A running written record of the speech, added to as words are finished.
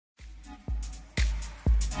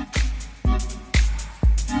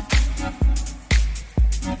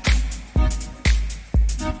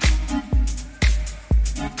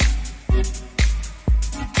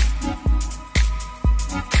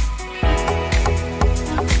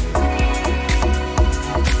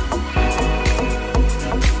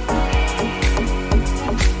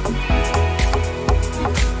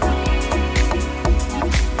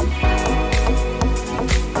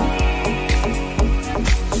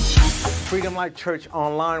Freedom Life Church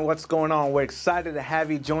Online. What's going on? We're excited to have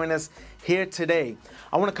you join us here today.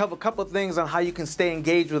 I want to cover a couple of things on how you can stay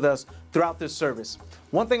engaged with us throughout this service.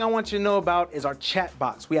 One thing I want you to know about is our chat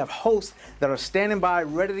box. We have hosts that are standing by,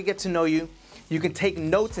 ready to get to know you. You can take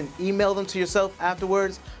notes and email them to yourself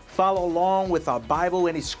afterwards. Follow along with our Bible,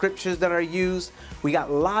 any scriptures that are used. We got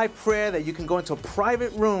live prayer that you can go into a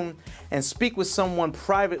private room and speak with someone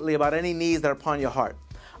privately about any needs that are upon your heart.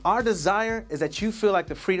 Our desire is that you feel like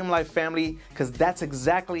the Freedom Life family, because that's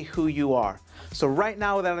exactly who you are. So right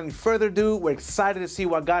now, without any further ado, we're excited to see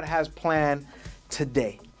what God has planned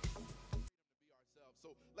today. So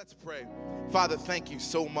let's pray. Father, thank you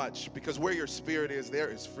so much, because where your spirit is, there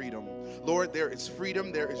is freedom. Lord, there is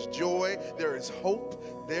freedom, there is joy, there is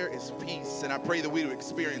hope, there is peace. And I pray that we would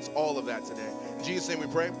experience all of that today. In Jesus' name we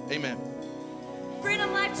pray, amen.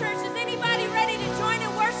 Freedom Life Church, is anybody ready to join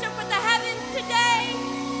in worship with the heavens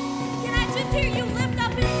today? Can I just hear you lift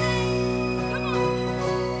up his name? Come on.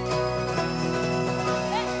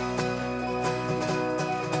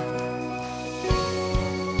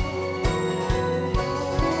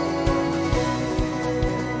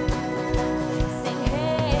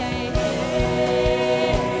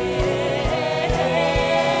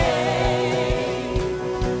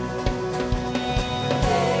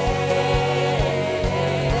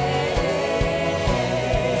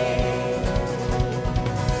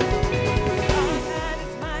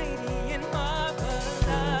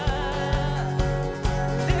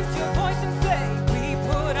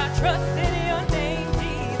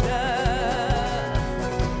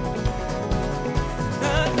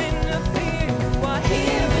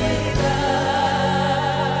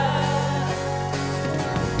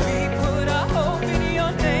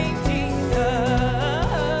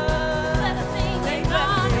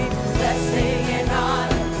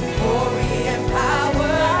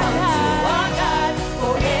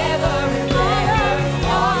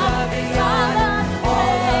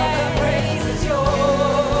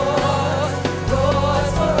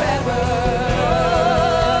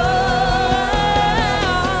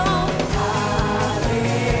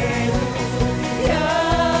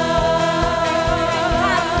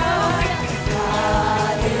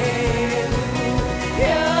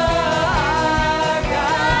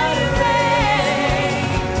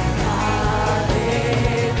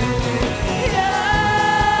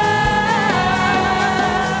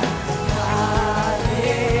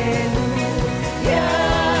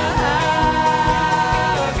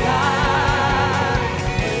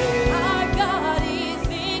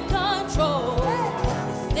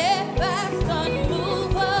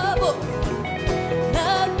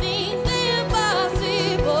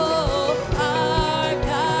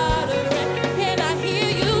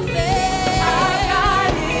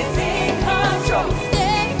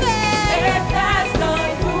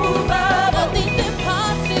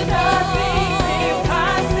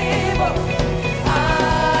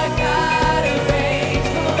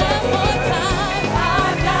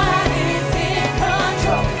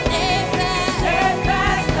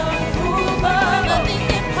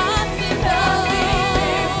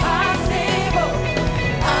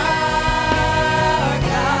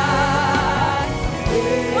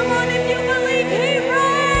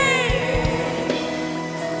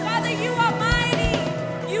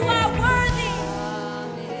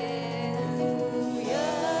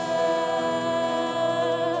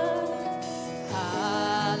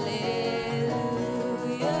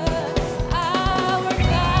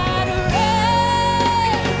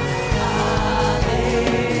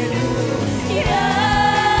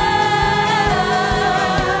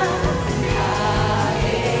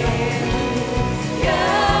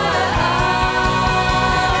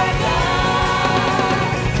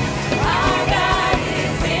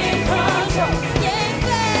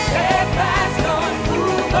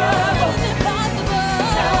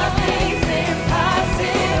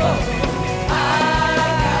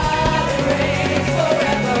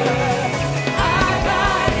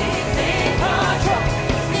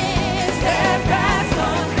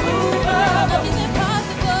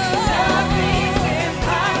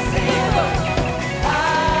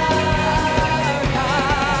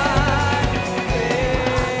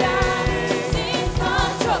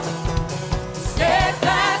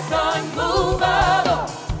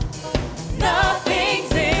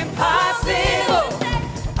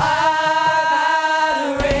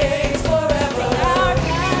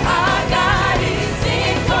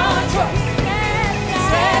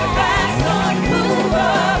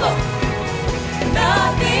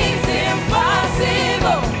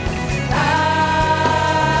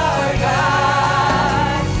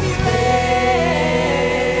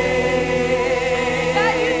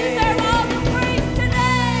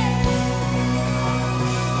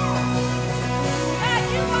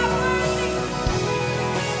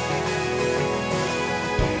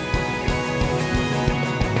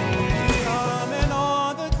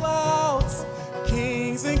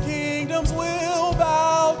 kingdoms will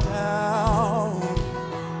bow down.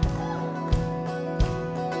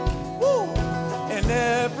 Woo! And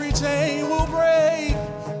every chain will break.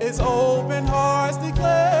 Its open hearts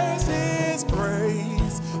declares his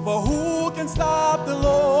praise. For who can stop the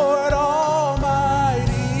Lord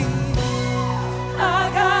Almighty?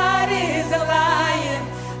 Our God is a lion,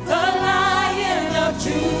 the Lion of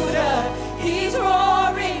Judah. He's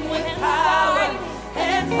roaring with power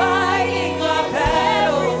and fighting our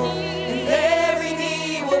battles. And every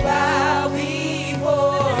knee will bow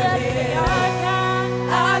before him.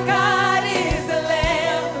 Our God is the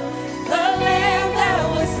Lamb that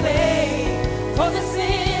was slain for the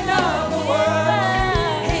sin of the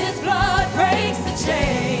world. His blood breaks the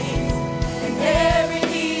chains, and every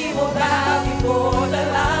knee will bow before the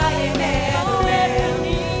Lion and the Lamb.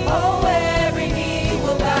 Oh, every knee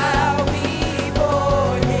will bow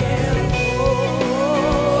before him.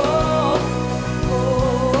 Oh,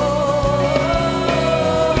 oh,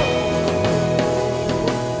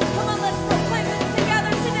 Come on, let's proclaim this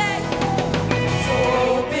together today. So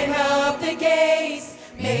open up the gates,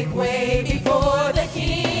 make way before the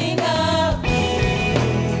King of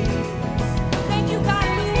Thank you, God,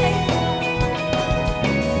 for saving.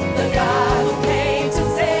 the God who came to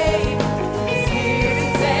save. Is here to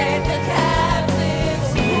set the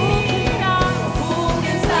captives free. Who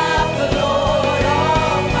can stop the Lord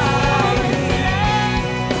Almighty?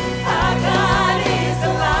 Our God is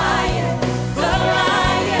the Lion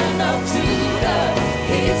of Judah.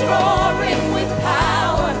 He's roaring with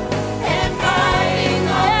power and fighting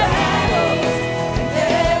our battles. And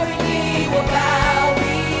every knee will bow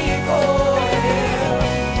before him.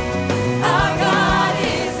 Our God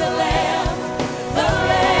is the Lamb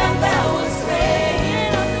that was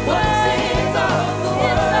slain for the sins of the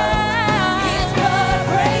world. His blood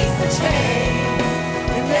breaks the chains,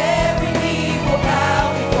 and every knee will bow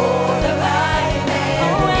before the Lion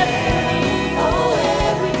and the Lamb. Oh,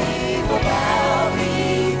 every knee will bow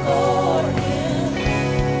before him.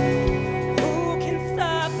 Who can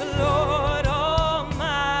stop the Lord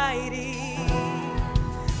Almighty?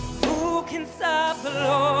 Who can stop the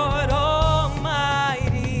Lord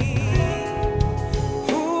Almighty?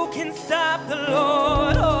 Who can stop the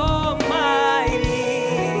Lord Almighty?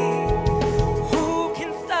 Who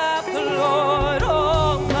can stop the Lord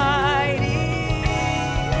Almighty?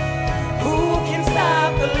 Who can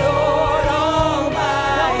stop the Lord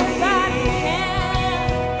Almighty?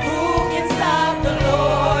 Who can stop the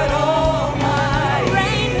Lord Almighty?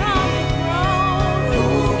 Rain on the throne. Who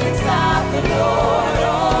can stop the Lord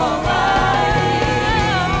Almighty?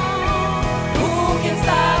 Who can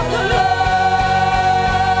stop the Lord?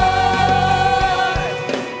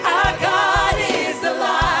 Our God is the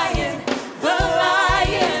Lion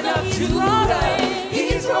of Judah.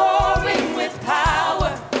 He's roaring with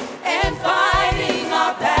power and fighting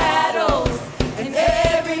our battles. And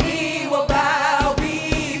every knee will bow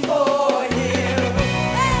before him.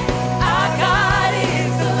 Our God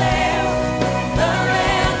is the Lamb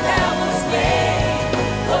that was slain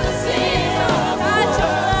for the sin of the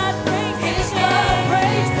world. His blood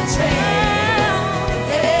breaks the chain, and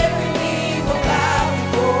every knee will bow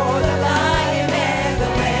before the Lion and the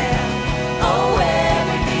Lamb. Oh,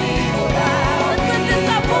 every knee will bow. Let's lift this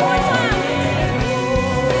up one more time.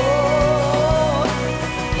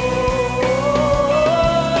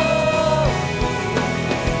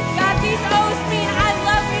 God, these O's mean I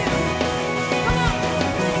love you. Come on.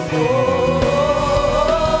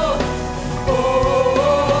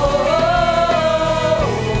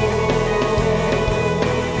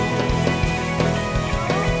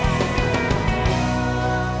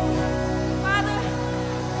 Father,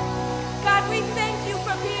 God, we thank you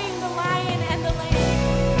for being the Lion and the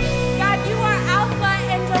Lamb. God, you are Alpha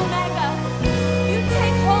and Omega. You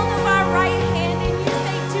take hold of our right hand and you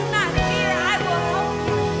say, do not fear, I will help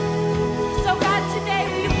you. So God, today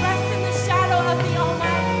we rest in the shadow of the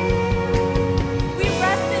Almighty. We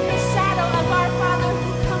rest in the shadow of our Father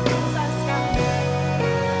who comforts us, God.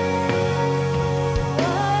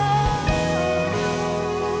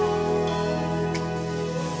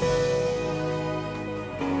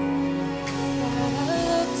 I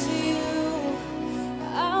look to you,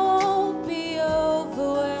 I won't be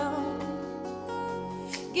overwhelmed.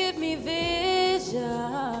 Give me vision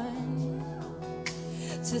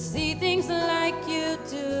to see things like you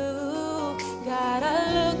do. God, I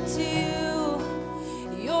look to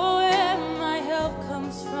you, you're where my help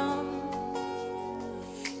comes from.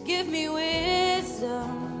 Give me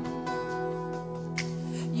wisdom,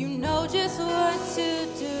 you know just what to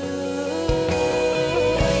do.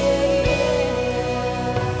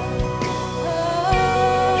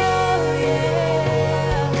 Oh,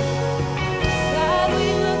 yeah.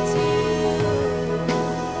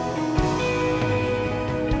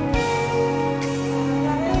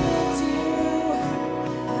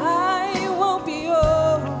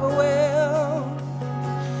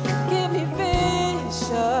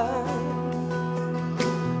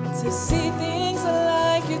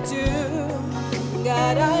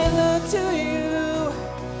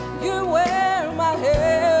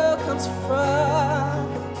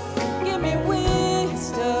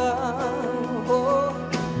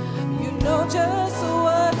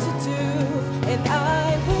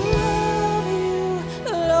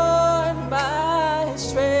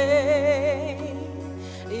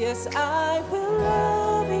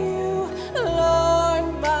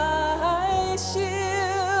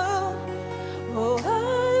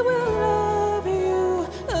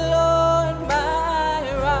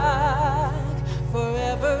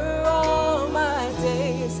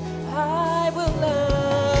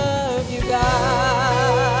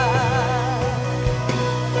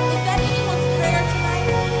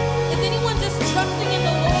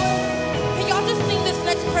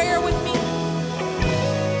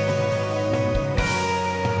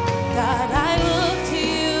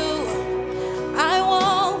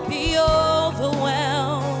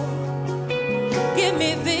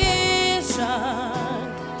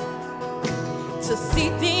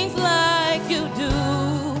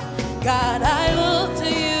 God, I look to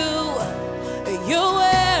you. You're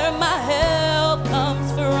where my help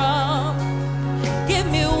comes from. Give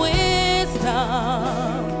me wisdom.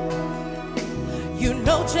 You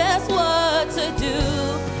know just what to do.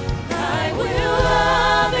 I will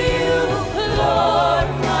love you, Lord,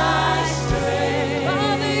 my strength.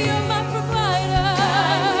 Father, you're my provider.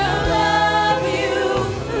 I will love you,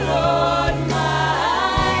 Lord,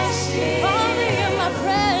 my shield. Father, you're my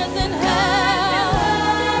present help. I will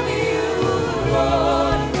love you,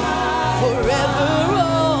 Lord, my forever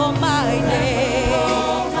all my days.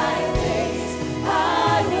 All my days, I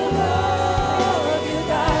will love you,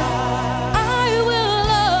 God. I will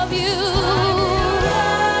love you.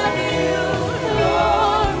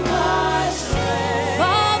 Lord, my strength.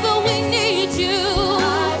 Father, we need you. I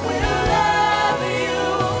will love you,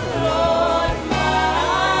 Lord,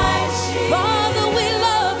 my shield. Father, we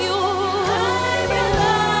love you. I will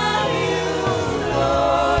love you,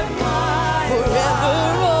 Lord, my forever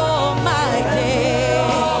all my days.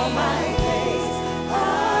 All my days, I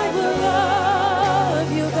will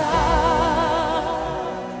love you, God.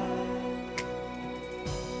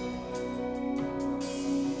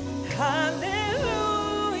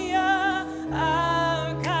 Hallelujah,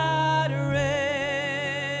 our God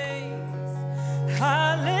reigns.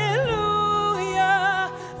 Hallelujah,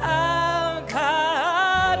 our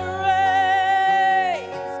God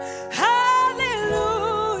reigns.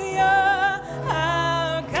 Hallelujah,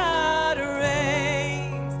 our God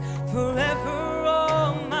reigns. Forever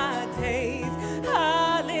all my days.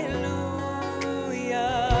 Hallelujah.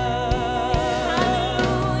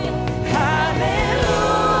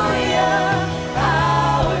 Hallelujah,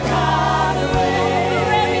 our God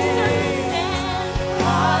reigns.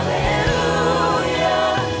 Hallelujah,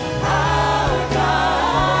 our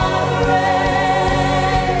God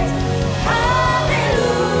reigns.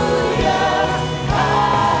 Hallelujah,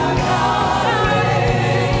 our God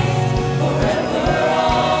reigns. Forever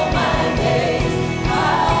all my days.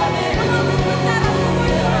 Hallelujah.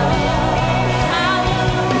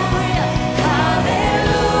 Hallelujah,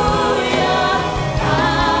 hallelujah,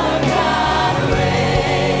 our God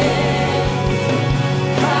reigns.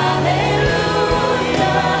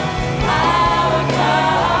 Hallelujah, our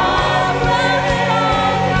God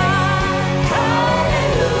reigns.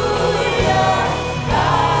 Hallelujah,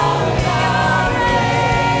 our God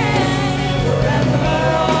reigns. Forever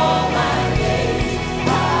all my days.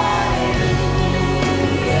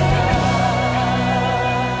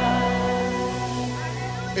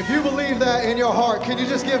 If you believe that in your heart, can you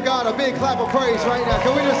just give God a big clap of praise right now?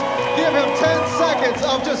 Can we just give him 10 seconds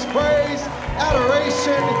of just praise,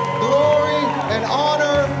 adoration, glory, and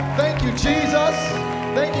honor? Thank you, Jesus.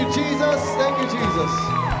 Thank you, Jesus. Thank you, Jesus.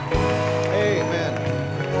 Amen.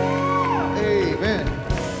 Amen.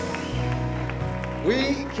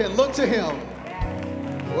 We can look to him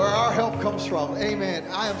where our help comes from. Amen.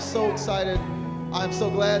 I am so excited. I am so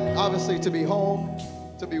glad, obviously, to be home,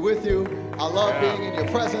 to be with you. I love being in your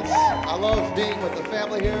presence. I love being with the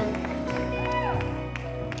family here.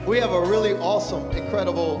 We have a really awesome,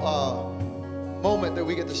 incredible moment that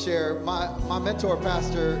we get to share. My mentor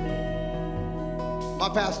pastor, my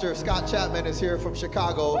pastor, Scott Chapman, is here from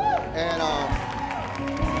Chicago, and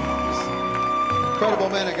incredible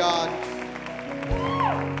man of God.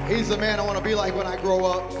 He's the man I want to be like when I grow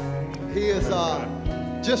up. He is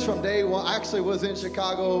just from day one. I actually was in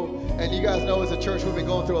Chicago, and you guys know as a church we've been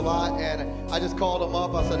going through a lot, and I just called him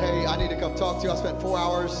up. I said, hey, I need to come talk to you. I spent 4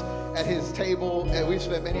 hours at his table, and we've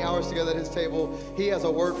spent many hours together at his table. He has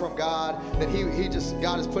a word from God that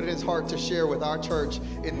God has put in his heart to share with our church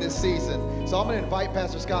in this season. So I'm going to invite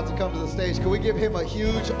Pastor Scott to come to the stage. Can we give him a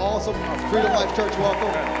huge, awesome Freedom Life Church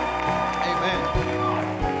welcome? Amen.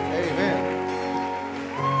 Amen.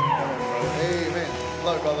 Amen.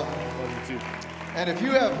 Love you, brother. Love you too. And if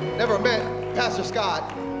you have never met Pastor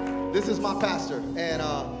Scott, this is my pastor, and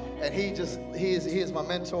he is my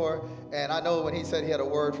mentor. And I know when he said he had a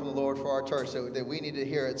word from the Lord for our church that we need to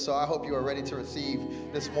hear it. So I hope you are ready to receive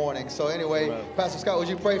this morning. So anyway, Amen. Pastor Scott, would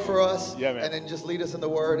you pray for us? Yeah, man. And then just lead us in the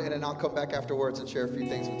word, and then I'll come back afterwards and share a few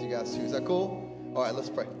things with you guys too. Is that cool? All right, let's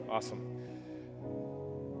pray. Awesome.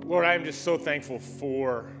 Lord, I am just so thankful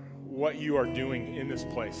for what you are doing in this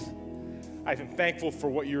place. I'm thankful for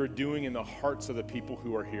what you are doing in the hearts of the people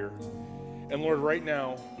who are here. And Lord, right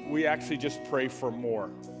now, we actually just pray for more.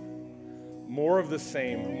 More of the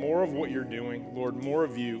same, more of what you're doing. Lord, more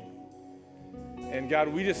of you. And God,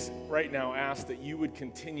 we just right now ask that you would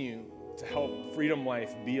continue to help Freedom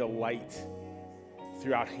Life be a light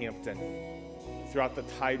throughout Hampton, throughout the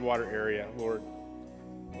Tidewater area, Lord,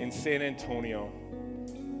 in San Antonio,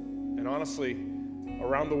 and honestly,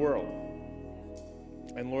 around the world.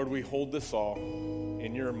 And Lord, we hold this all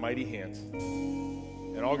in your mighty hands.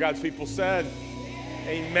 And all God's people said,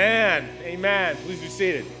 amen, amen. Please be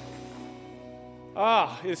seated.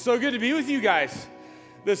 It's so good to be with you guys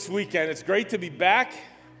this weekend. It's great to be back.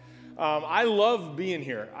 I love being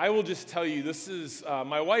here. I will just tell you, this is,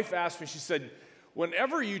 my wife asked me, she said,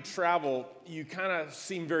 whenever you travel, you kind of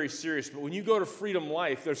seem very serious, but when you go to Freedom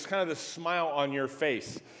Life, there's kind of this smile on your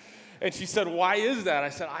face. And she said, why is that? I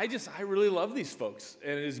said, I really love these folks,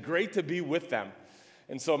 and it is great to be with them.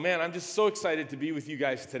 And so, man, I'm just so excited to be with you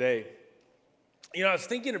guys today. You know, I was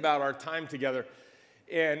thinking about our time together,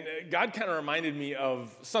 and God kind of reminded me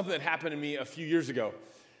of something that happened to me a few years ago.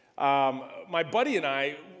 My buddy and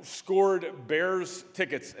I scored Bears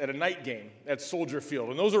tickets at a night game at Soldier Field,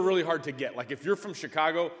 and those are really hard to get. Like, if you're from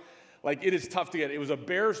Chicago, like, it is tough to get. It was a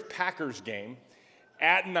Bears-Packers game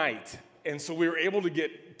at night, and so we were able to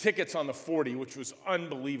get tickets on the 40, which was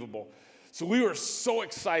unbelievable. So we were so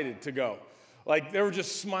excited to go. Like, there were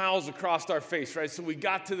just smiles across our face, right? So we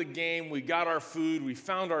got to the game, we got our food, we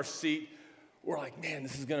found our seat. We're like, man,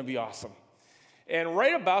 this is going to be awesome. And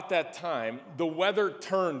right about that time, the weather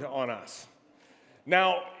turned on us.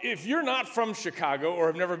 Now, if you're not from Chicago or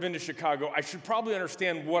have never been to Chicago, I should probably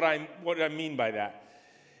understand what I mean by that.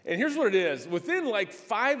 And here's what it is. Within like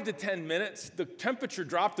 5 to 10 minutes, the temperature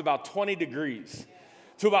dropped about 20 degrees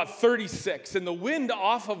to about 36. And the wind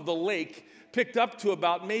off of the lake picked up to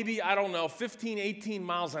about maybe, 15, 18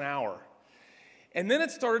 miles an hour. And then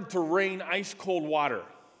it started to rain ice cold water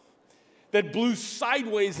that blew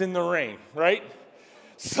sideways in the rain, right?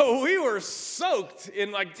 So we were soaked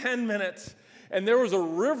in like 10 minutes, and there was a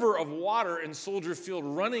river of water in Soldier Field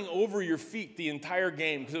running over your feet the entire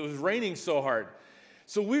game because it was raining so hard.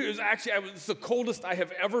 So it's the coldest I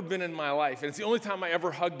have ever been in my life, and it's the only time I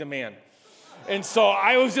ever hugged a man. And so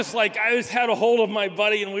I was just like, I just had a hold of my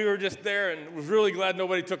buddy, and we were just there, and was really glad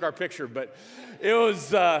nobody took our picture. But it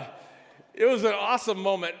was an awesome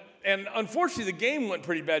moment. And unfortunately, the game went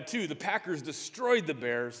pretty bad, too. The Packers destroyed the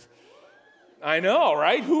Bears. I know,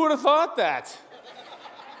 right? Who would have thought that?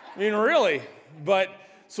 I mean, really. But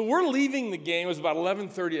so we're leaving the game. It was about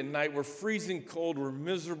 11:30 at night. We're freezing cold. We're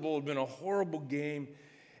miserable. It's been a horrible game.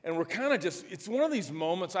 And we're kind of just, it's one of these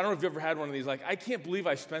moments. I don't know if you've ever had one of these. Like, I can't believe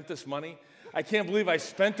I spent this money. I can't believe I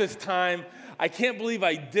spent this time. I can't believe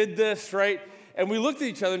I did this, right? And we looked at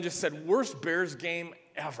each other and just said, worst Bears game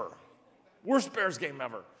ever. Worst Bears game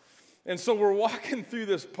ever. And so we're walking through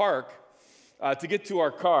this park to get to our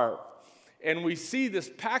car, and we see this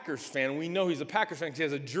Packers fan. We know he's a Packers fan because he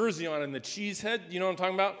has a jersey on and the cheese head. You know what I'm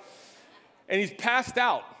talking about? And he's passed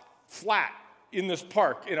out flat in this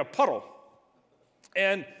park in a puddle.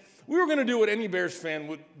 And we were going to do what any Bears fan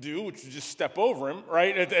would do, which was just step over him,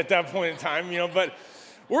 right, at that point in time, But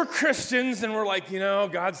we're Christians, and we're like,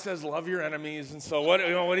 God says love your enemies, and so what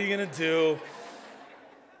are you going to do?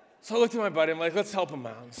 So I looked at my buddy. I'm like, let's help him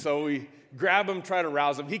out. So we grab him, try to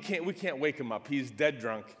rouse him. We can't wake him up. He's dead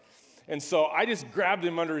drunk. And so I just grabbed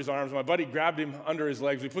him under his arms. My buddy grabbed him under his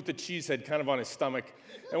legs. We put the cheese head kind of on his stomach.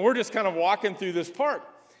 And we're just kind of walking through this park.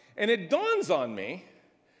 And it dawns on me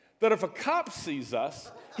that if a cop sees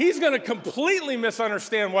us, he's going to completely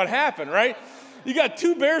misunderstand what happened, right? You got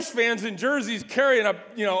two Bears fans in jerseys carrying a,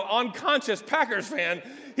 unconscious Packers fan.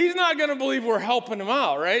 He's not going to believe we're helping him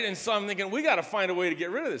out, right? And so I'm thinking, we got to find a way to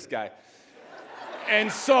get rid of this guy. And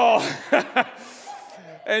so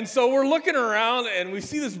we're looking around, and we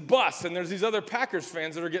see this bus, and there's these other Packers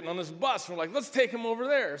fans that are getting on this bus. We're like, let's take him over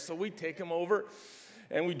there. So we take him over,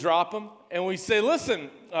 and we drop him, and we say, listen,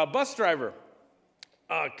 bus driver,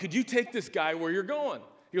 could you take this guy where you're going?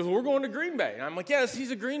 He goes, well, we're going to Green Bay. And I'm like, yes,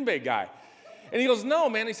 he's a Green Bay guy. And he goes, no,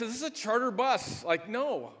 man. He says, this is a charter bus. Like,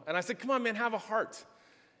 no. And I said, come on, man, have a heart.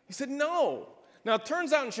 He said, no. Now, it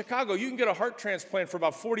turns out in Chicago, you can get a heart transplant for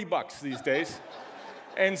about $40 these days.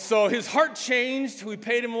 And so his heart changed. We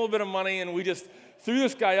paid him a little bit of money, and we just threw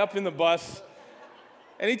this guy up in the bus,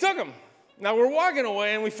 and he took him. Now, we're walking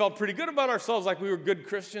away, and we felt pretty good about ourselves, like we were good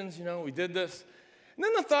Christians, we did this. And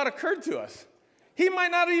then the thought occurred to us. He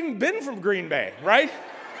might not have even been from Green Bay, right?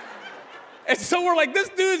 And so we're like, this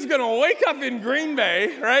dude's going to wake up in Green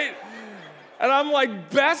Bay, right? And I'm like,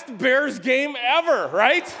 best Bears game ever,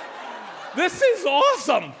 right? This is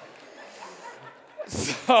awesome.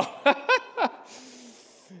 So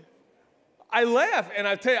I laugh, and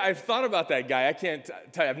I tell you, I've thought about that guy. I can't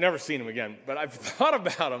tell you, I've never seen him again, but I've thought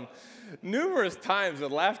about him numerous times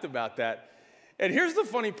and laughed about that. And here's the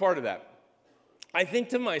funny part of that. I think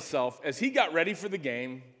to myself, as he got ready for the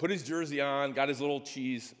game, put his jersey on, got his little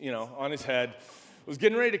cheese, on his head, was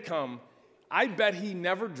getting ready to come, I bet he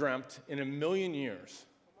never dreamt in a million years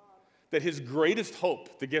that his greatest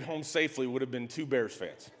hope to get home safely would have been 2 Bears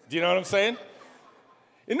fans. Do you know what I'm saying?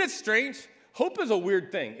 Isn't that strange? Hope is a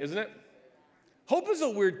weird thing, isn't it? Hope is a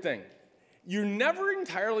weird thing. You're never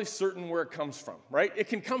entirely certain where it comes from, right? It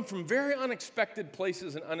can come from very unexpected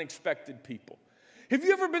places and unexpected people. Have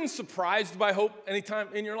you ever been surprised by hope anytime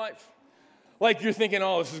in your life? Like you're thinking,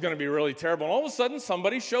 oh, this is going to be really terrible. And all of a sudden,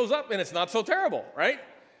 somebody shows up and it's not so terrible, right?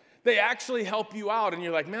 They actually help you out and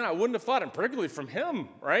you're like, man, I wouldn't have thought, and particularly from him,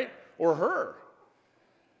 right? Or her.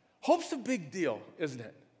 Hope's a big deal, isn't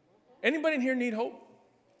it? Anybody in here need hope?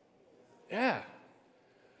 Yeah.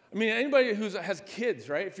 I mean, anybody who has kids,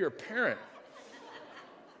 right? If you're a parent,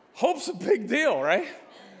 hope's a big deal, right?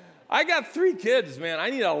 I got 3 kids, man. I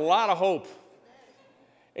need a lot of hope.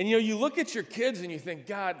 And you look at your kids and you think,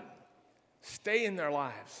 God, stay in their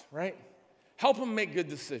lives, right? Help them make good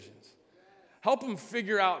decisions. Help them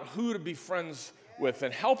figure out who to be friends with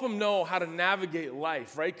and help them know how to navigate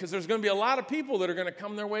life, right? Because there's going to be a lot of people that are going to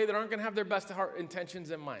come their way that aren't going to have their best heart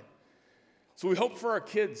intentions in mind. So we hope for our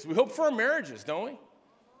kids. We hope for our marriages, don't we?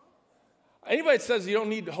 Anybody that says you don't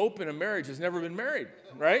need hope in a marriage has never been married,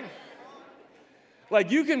 right?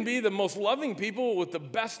 Like you can be the most loving people with the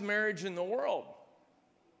best marriage in the world,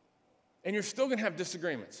 and you're still going to have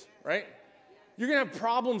disagreements, right? You're going to have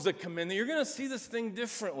problems that come in. You're going to see this thing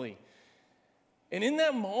differently. And in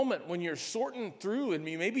that moment when you're sorting through and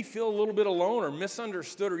you maybe feel a little bit alone or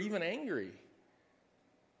misunderstood or even angry,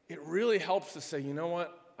 it really helps to say, you know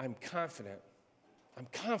what? I'm confident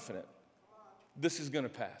this is going to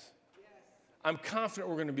pass. I'm confident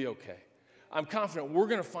we're going to be okay. I'm confident we're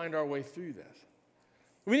going to find our way through this.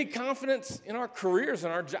 We need confidence in our careers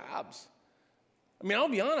and our jobs. I mean, I'll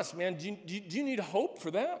be honest, man, do you need hope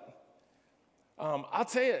for that? I'll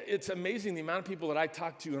tell you, it's amazing the amount of people that I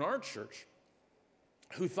talk to in our church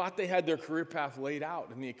who thought they had their career path laid out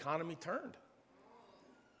and the economy turned.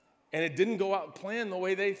 And it didn't go out planned the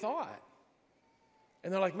way they thought.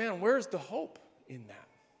 And they're like, man, where's the hope in that?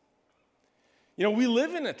 We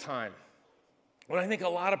live in a time when I think a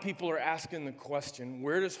lot of people are asking the question,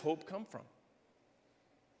 where does hope come from?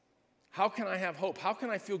 How can I have hope? How can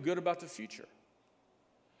I feel good about the future?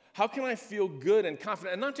 How can I feel good and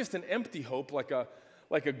confident? And not just an empty hope, like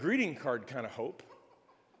a greeting card kind of hope,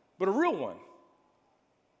 but a real one.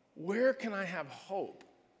 Where can I have hope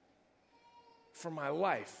for my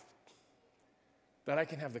life that I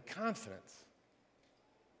can have the confidence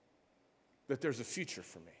that there's a future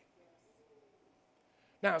for me?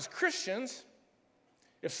 Now, as Christians,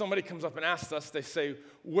 if somebody comes up and asks us, they say,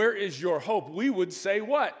 where is your hope? We would say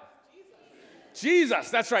what? Jesus,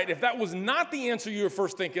 that's right. If that was not the answer you were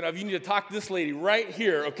first thinking of, you need to talk to this lady right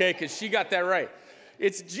here, okay, because she got that right.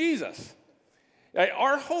 It's Jesus.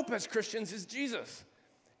 Our hope as Christians is Jesus.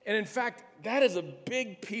 And in fact, that is a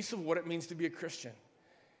big piece of what it means to be a Christian.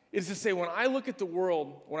 Is to say, when I look at the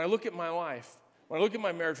world, when I look at my life, when I look at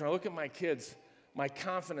my marriage, when I look at my kids, my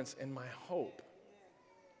confidence and my hope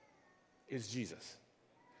is Jesus.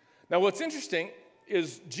 Now, what's interesting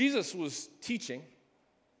is Jesus was teaching,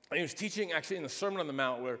 and he was teaching actually in the Sermon on the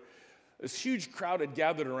Mount where this huge crowd had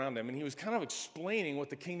gathered around him, and he was kind of explaining what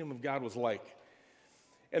the kingdom of God was like.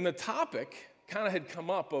 And the topic kind of had come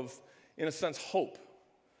up of, in a sense, hope.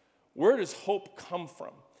 Where does hope come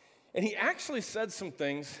from? And he actually said some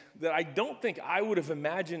things that I don't think I would have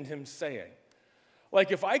imagined him saying.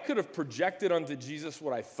 Like if I could have projected onto Jesus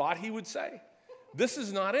what I thought he would say, this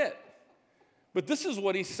is not it. But this is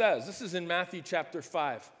what he says. This is in Matthew chapter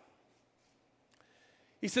 5.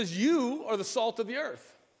 He says, you are the salt of the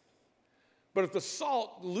earth. But if the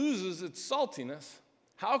salt loses its saltiness,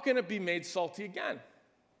 how can it be made salty again?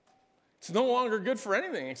 It's no longer good for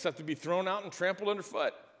anything except to be thrown out and trampled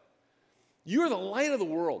underfoot. You are the light of the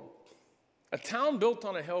world. A town built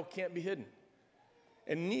on a hill can't be hidden.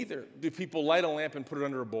 And neither do people light a lamp and put it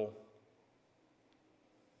under a bowl.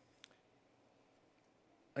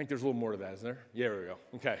 I think there's a little more to that, isn't there? Yeah, there we go.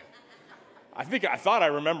 Okay. I thought I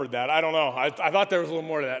remembered that. I don't know. I thought there was a little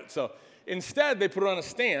more to that. So instead, they put it on a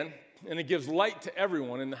stand, and it gives light to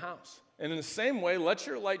everyone in the house. And in the same way, let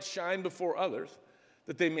your light shine before others,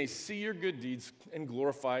 that they may see your good deeds and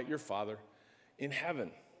glorify your Father in heaven.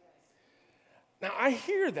 Now, I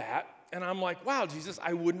hear that, and I'm like, wow, Jesus,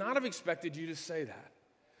 I would not have expected you to say that.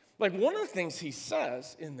 Like, one of the things he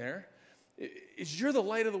says in there is you're the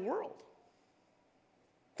light of the world.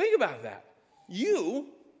 Think about that. You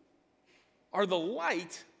are the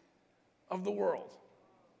light of the world.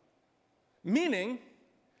 Meaning,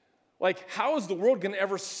 like, how is the world going to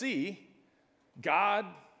ever see God,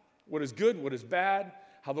 what is good, what is bad,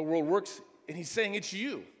 how the world works? And he's saying it's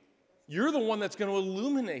you. You're the one that's going to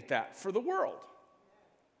illuminate that for the world.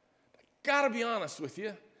 I gotta be honest with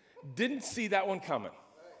you. Didn't see that one coming.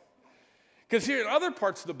 Because here in other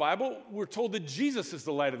parts of the Bible, we're told that Jesus is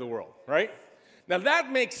the light of the world, right? Now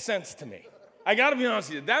that makes sense to me. I got to be honest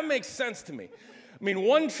with you, that makes sense to me. I mean,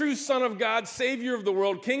 one true Son of God, Savior of the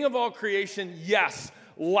world, King of all creation, yes,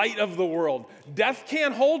 light of the world. Death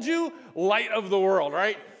can't hold you, light of the world,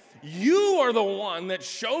 right? You are the one that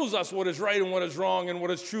shows us what is right and what is wrong and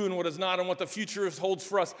what is true and what is not and what the future holds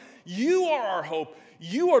for us. You are our hope.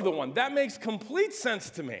 You are the one. That makes complete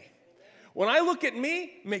sense to me. When I look at me,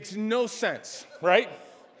 it makes no sense, right?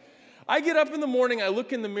 I get up in the morning, I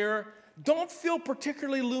look in the mirror, don't feel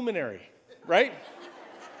particularly luminary, right?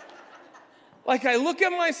 Like I look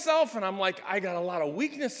at myself and I'm like, I got a lot of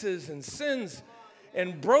weaknesses and sins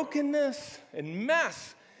and brokenness and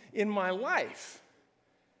mess in my life.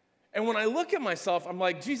 And when I look at myself, I'm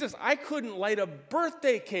like, Jesus, I couldn't light a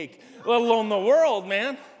birthday cake, let alone the world,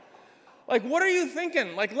 man. Like, what are you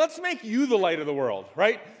thinking? Like, let's make you the light of the world,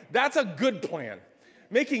 right? That's a good plan.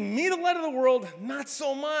 Making me the light of the world, not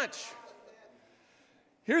so much.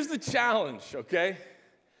 Here's the challenge, okay?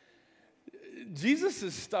 Jesus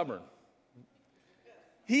is stubborn.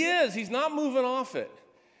 He is. He's not moving off it.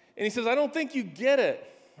 And he says, I don't think you get it,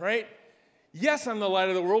 right? Yes, I'm the light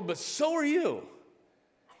of the world, but so are you.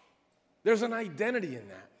 There's an identity in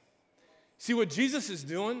that. See, what Jesus is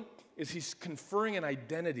doing is he's conferring an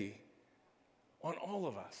identity on all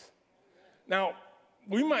of us. Now,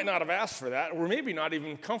 we might not have asked for that, or we're maybe not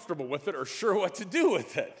even comfortable with it or sure what to do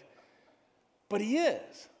with it. But he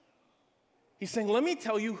is. He's saying, let me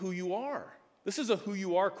tell you who you are. This is a who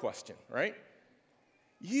you are question, right?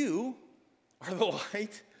 You are the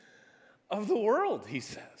light of the world, he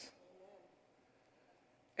says.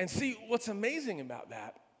 And see, what's amazing about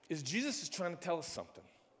that is Jesus is trying to tell us something.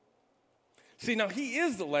 See, now he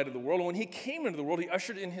is the light of the world, and when he came into the world, he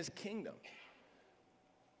ushered in his kingdom.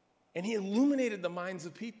 And he illuminated the minds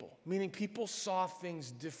of people, meaning people saw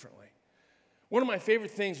things differently. One of my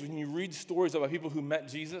favorite things when you read stories about people who met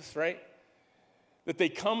Jesus, right? That they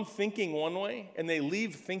come thinking one way and they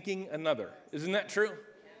leave thinking another. Isn't that true?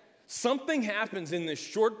 Something happens in this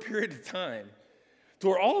short period of time to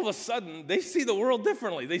where all of a sudden they see the world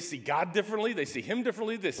differently. They see God differently. They see him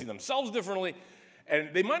differently. They see themselves differently.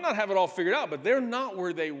 And they might not have it all figured out, but they're not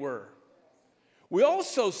where they were. We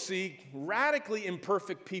also see radically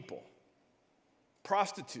imperfect people,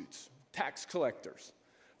 prostitutes, tax collectors,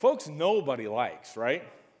 folks nobody likes, right?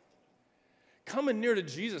 Coming near to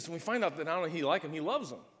Jesus, and we find out that not only he likes them, he loves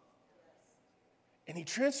them. And he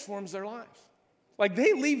transforms their lives. Like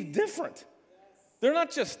they leave different. They're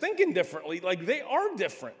not just thinking differently, like they are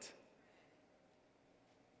different.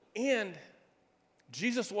 And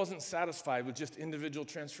Jesus wasn't satisfied with just individual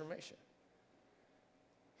transformation.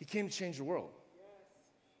 He came to change the world.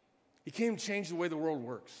 He came to change the way the world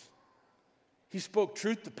works. He spoke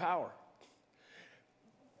truth to power.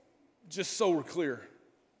 Just so we're clear,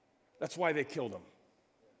 that's why they killed him.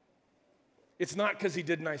 It's not because he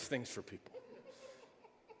did nice things for people.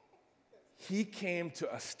 He came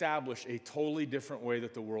to establish a totally different way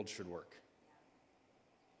that the world should work.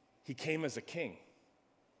 He came as a king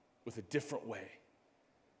with a different way.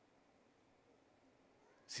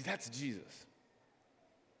 See, that's Jesus.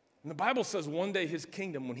 And the Bible says one day his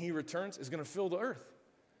kingdom, when he returns, is going to fill the earth.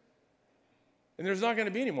 And there's not going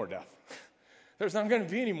to be any more death. There's not going to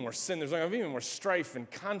be any more sin. There's not going to be any more strife and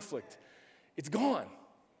conflict. It's gone.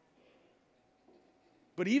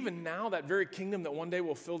 But even now, that very kingdom that one day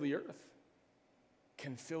will fill the earth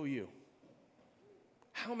can fill you.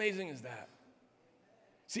 How amazing is that?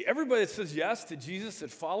 See, everybody that says yes to Jesus,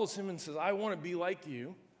 that follows him and says, I want to be like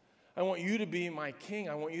you. I want you to be my king.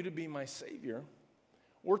 I want you to be my savior.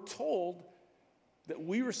 We're told that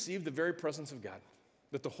we receive the very presence of God,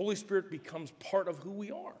 that the Holy Spirit becomes part of who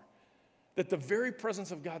we are, that the very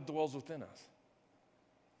presence of God dwells within us.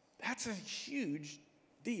 That's a huge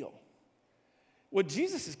deal. What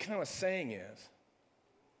Jesus is kind of saying is,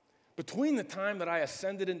 between the time that I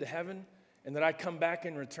ascended into heaven and that I come back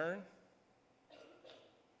in return,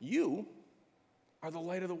 you are the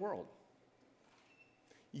light of the world.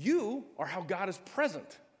 You are how God is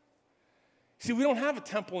present. See, we don't have a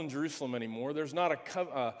temple in Jerusalem anymore. There's not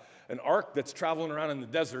an ark that's traveling around in the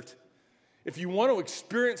desert. If you want to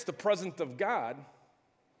experience the presence of God,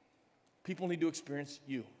 people need to experience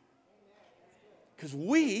you. Because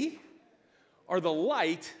we are the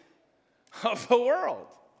light of the world.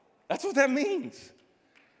 That's what that means.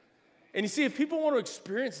 And you see, if people want to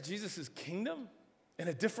experience Jesus' kingdom in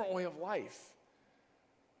a different way of life,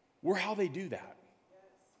 we're how they do that.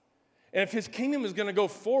 And if his kingdom is going to go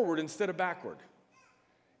forward instead of backward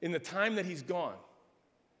in the time that he's gone,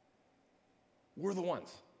 we're the ones.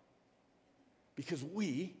 Because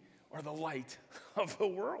we are the light of the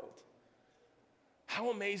world. How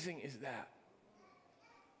amazing is that?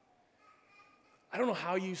 I don't know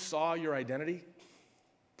how you saw your identity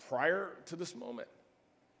prior to this moment,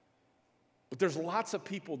 but there's lots of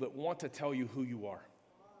people that want to tell you who you are.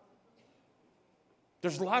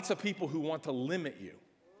 There's lots of people who want to limit you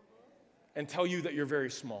and tell you that you're very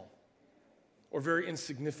small or very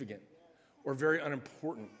insignificant or very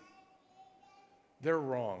unimportant. They're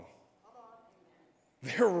wrong.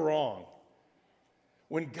 They're wrong.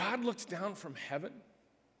 When God looks down from heaven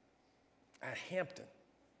at Hampton,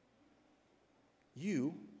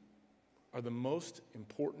 you are the most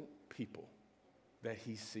important people that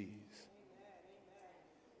he sees.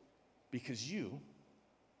 Because you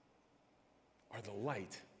are the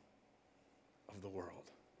light of the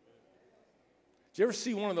world. Did you ever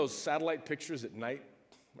see one of those satellite pictures at night,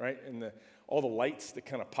 right? And all the lights that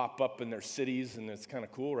kind of pop up in their cities, and it's kind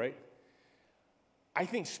of cool, right? I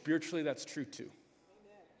think spiritually that's true too.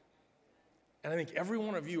 And I think every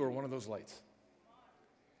one of you are one of those lights.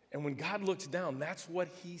 And when God looks down, that's what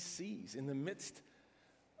he sees in the midst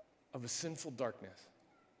of a sinful darkness.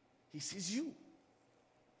 He sees you.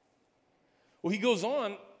 Well, he goes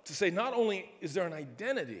on to say not only is there an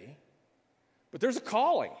identity, but there's a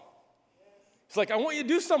calling. It's like, I want you to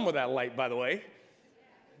do something with that light, by the way.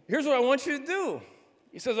 Here's what I want you to do.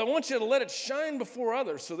 He says, I want you to let it shine before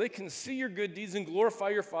others so they can see your good deeds and glorify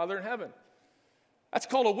your Father in heaven. That's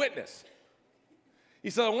called a witness. He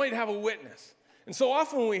said, I want you to have a witness. And so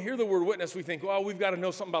often when we hear the word witness, we think, well, we've got to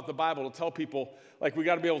know something about the Bible to tell people, like we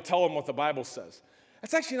got to be able to tell them what the Bible says.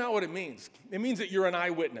 That's actually not what it means. It means that you're an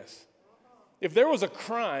eyewitness. If there was a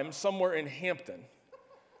crime somewhere in Hampton,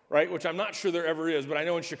 right, which I'm not sure there ever is, but I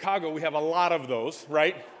know in Chicago we have a lot of those,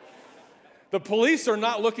 right? The police are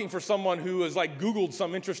not looking for someone who has like Googled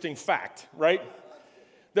some interesting fact, right?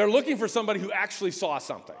 They're looking for somebody who actually saw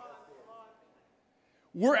something.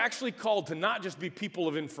 We're actually called to not just be people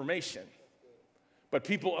of information, but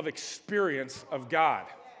people of experience of God.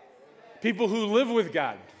 People who live with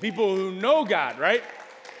God. People who know God, right?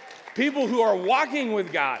 People who are walking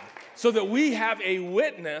with God so that we have a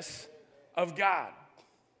witness of God.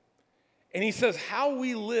 And he says how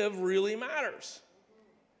we live really matters.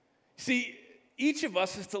 See, each of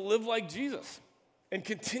us is to live like Jesus and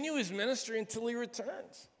continue his ministry until he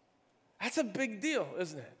returns. That's a big deal,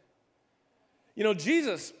 isn't it? You know,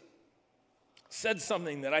 Jesus said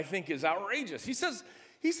something that I think is outrageous. He says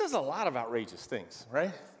a lot of outrageous things,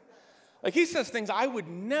 right? Like he says things I would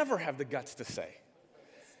never have the guts to say.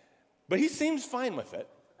 But he seems fine with it.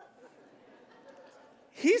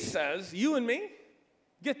 He says, you and me,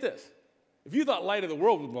 get this. If you thought light of the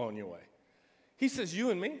world was blowing you away, he says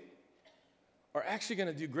you and me are actually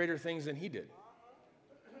going to do greater things than he did.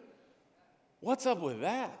 What's up with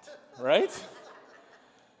that, right?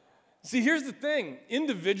 See, here's the thing.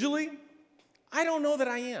 Individually, I don't know that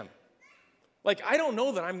I am. Like, I don't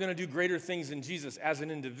know that I'm going to do greater things than Jesus as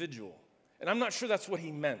an individual. And I'm not sure that's what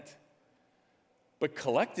he meant. But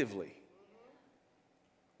collectively,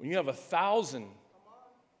 when you have 1,000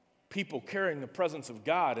 people carrying the presence of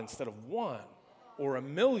God instead of one or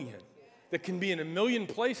 1,000,000 that can be in 1,000,000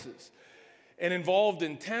 places and involved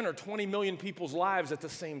in 10 or 20 million people's lives at the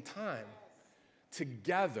same time,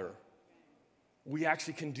 together, we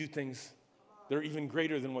actually can do things that are even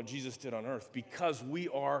greater than what Jesus did on earth because we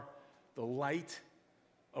are the light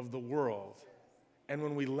of the world. And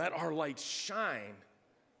when we let our light shine,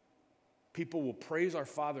 people will praise our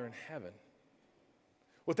Father in heaven.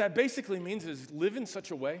 What that basically means is live in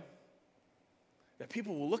such a way that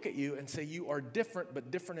people will look at you and say you are different,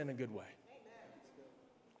 but different in a good way.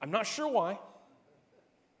 I'm not sure why,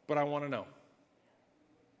 but I want to know.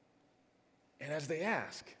 And as they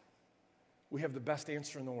ask, we have the best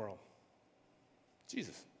answer in the world.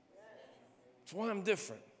 Jesus. That's why I'm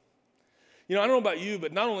different. You know, I don't know about you,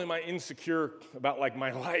 but not only am I insecure about like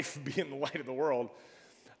my life being the light of the world,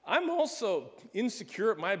 I'm also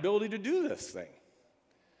insecure at my ability to do this thing.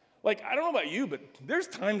 Like, I don't know about you, but there's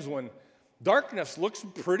times when darkness looks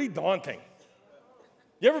pretty daunting.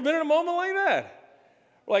 You ever been in a moment like that?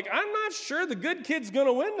 Like, I'm not sure the good kid's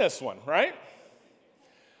gonna win this one, right?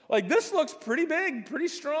 Like, this looks pretty big, pretty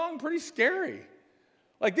strong, pretty scary.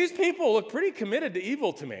 Like, these people look pretty committed to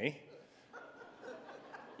evil to me.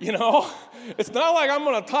 You know, it's not like I'm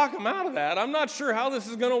going to talk them out of that. I'm not sure how this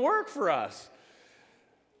is going to work for us.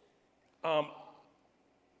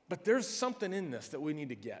 But there's something in this that we need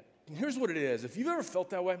to get. And here's what it is. If you've ever felt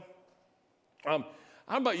that way, I don't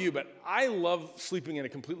know about you, but I love sleeping in a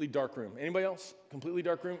completely dark room. Anybody else? Completely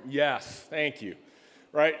dark room? Yes, thank you.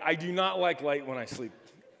 Right? I do not like light when I sleep.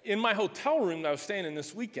 In my hotel room that I was staying in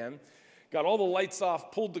this weekend, Got all the lights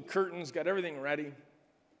off, pulled the curtains, got everything ready.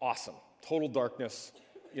 Awesome. Total darkness.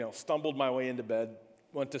 Stumbled my way into bed,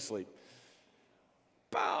 went to sleep.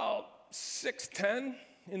 About 6:10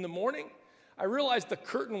 in the morning, I realized the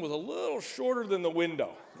curtain was a little shorter than the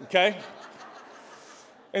window, okay?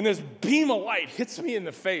 And this beam of light hits me in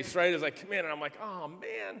the face, right, as I come in, and I'm like, oh,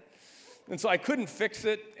 man. And so I couldn't fix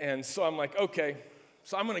it, and so I'm like, okay,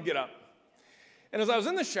 so I'm going to get up. And as I was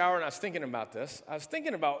in the shower and I was thinking about this, I was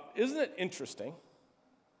thinking about, isn't it interesting?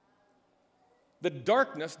 The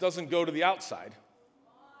darkness doesn't go to the outside,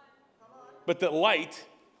 but the light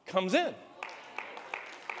comes in.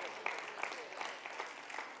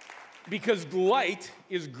 Because light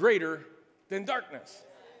is greater than darkness.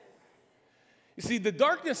 You see, the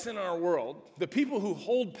darkness in our world, the people who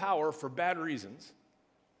hold power for bad reasons,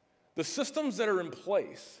 the systems that are in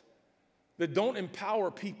place that don't empower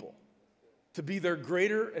people to be their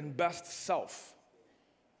greater and best self,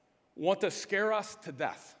 want to scare us to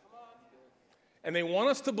death. And they want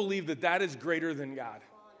us to believe that that is greater than God.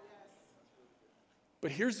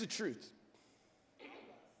 But here's the truth.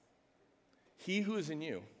 He who is in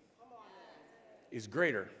you is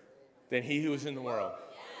greater than he who is in the world.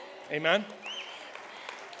 Amen?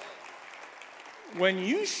 When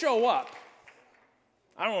you show up,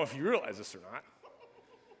 I don't know if you realize this or not,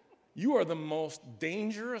 you are the most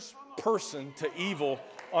dangerous person to evil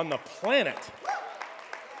on the planet.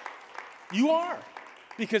 You are.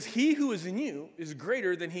 Because he who is in you is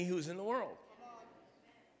greater than he who is in the world.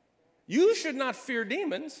 You should not fear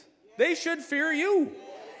demons. They should fear you.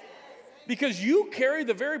 Because you carry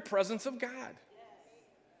the very presence of God.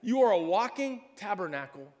 You are a walking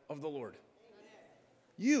tabernacle of the Lord.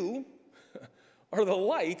 You are the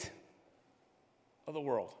light of the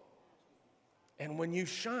world. And when you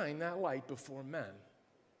shine that light before men,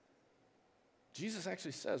 Jesus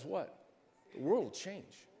actually says what? The world will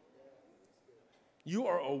change. You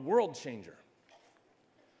are a world changer.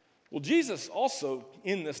 Well, Jesus also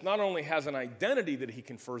in this not only has an identity that he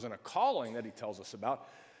confers and a calling that he tells us about,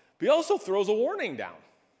 but he also throws a warning down.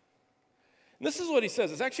 And this is what he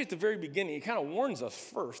says. It's actually at the very beginning. He kind of warns us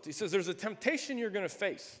first. He says there's a temptation you're going to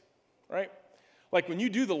face, right? Like when you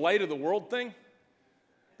do the light of the world thing,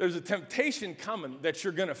 there's a temptation coming that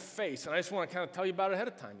you're going to face. And I just want to kind of tell you about it ahead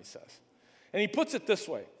of time, he says. And he puts it this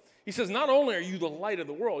way. He says, not only are you the light of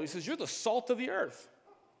the world, he says, you're the salt of the earth.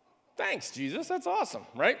 Thanks, Jesus. That's awesome,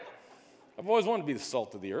 right? I've always wanted to be the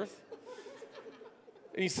salt of the earth.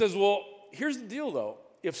 And he says, well, here's the deal, though.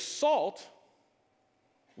 If salt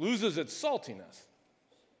loses its saltiness,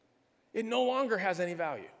 it no longer has any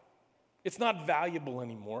value. It's not valuable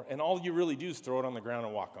anymore, and all you really do is throw it on the ground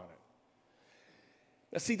and walk on it.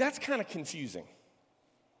 Now, see, that's kind of confusing.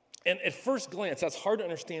 And at first glance, that's hard to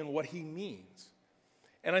understand what he means.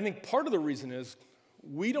 And I think part of the reason is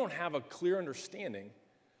we don't have a clear understanding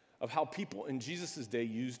of how people in Jesus' day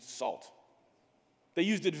used salt. They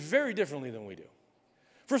used it very differently than we do.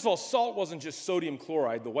 First of all, salt wasn't just sodium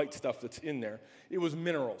chloride, the white stuff that's in there. It was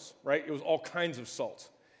minerals, right? It was all kinds of salts.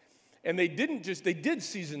 And they did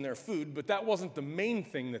season their food, but that wasn't the main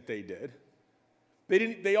thing that they did.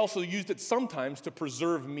 They also used it sometimes to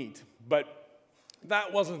preserve meat, but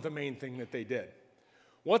that wasn't the main thing that they did.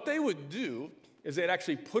 What they would do is they'd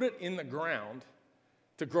actually put it in the ground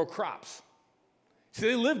to grow crops. See,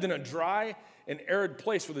 they lived in a dry and arid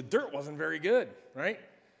place where the dirt wasn't very good, right?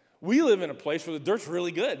 We live in a place where the dirt's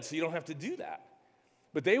really good, so you don't have to do that.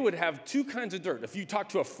 But they would have two kinds of dirt. If you talk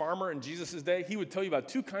to a farmer in Jesus' day, he would tell you about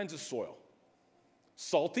two kinds of soil.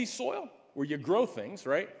 Salty soil, where you grow things,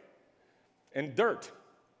 right? And dirt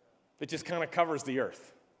that just kind of covers the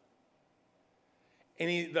earth.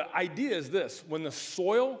 And the idea is this: when the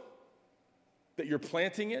soil that you're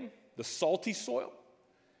planting in, the salty soil,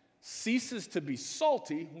 ceases to be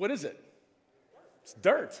salty, what is it? It's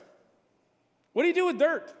dirt. What do you do with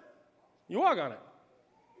dirt? You walk on it.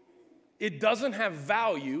 It doesn't have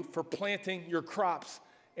value for planting your crops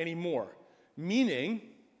anymore, meaning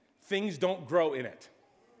things don't grow in it.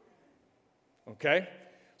 Okay?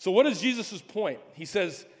 So what is Jesus' point? He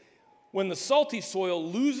says, when the salty soil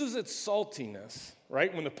loses its saltiness,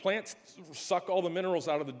 right, when the plants suck all the minerals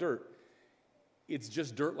out of the dirt, it's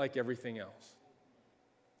just dirt like everything else.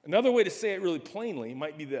 Another way to say it really plainly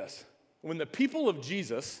might be this. When the people of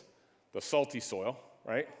Jesus, the salty soil,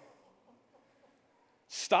 right,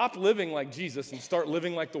 stop living like Jesus and start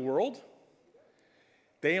living like the world,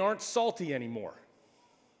 they aren't salty anymore.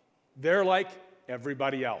 They're like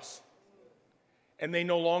everybody else. And they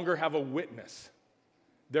no longer have a witness.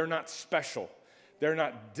 They're not special. They're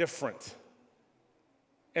not different.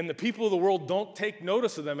 And the people of the world don't take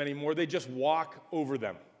notice of them anymore. They just walk over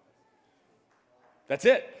them. That's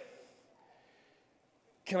it.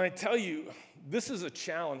 can I tell you, this is a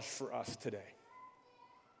challenge for us today.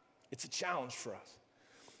 It's a challenge for us.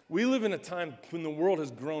 We live in a time when the world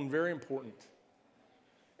has grown very important.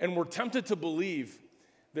 And we're tempted to believe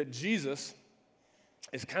that Jesus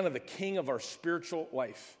is kind of the king of our spiritual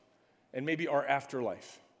life and maybe our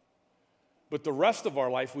afterlife. But the rest of our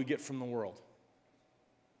life we get from the world.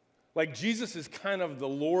 Like Jesus is kind of the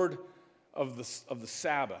Lord of the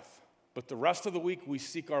Sabbath. But the rest of the week we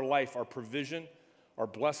seek our life, our provision, our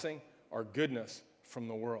blessing, our goodness from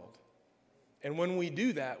the world. And when we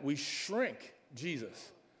do that, we shrink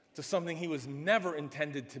Jesus to something he was never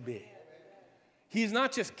intended to be. He's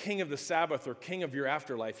not just king of the Sabbath or king of your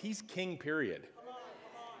afterlife. He's king, period.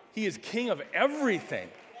 He is king of everything.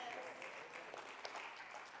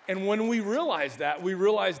 And when we realize that, we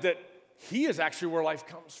realize that he is actually where life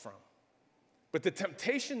comes from. But the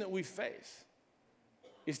temptation that we face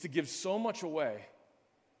is to give so much away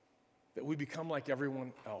that we become like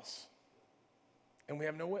everyone else. And we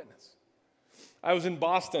have no witness. I was in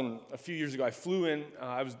Boston a few years ago. I flew in.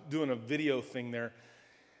 I was doing a video thing there.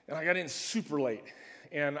 And I got in super late.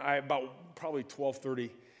 And about probably 12:30.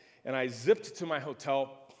 And I zipped to my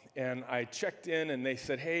hotel. And I checked in. And they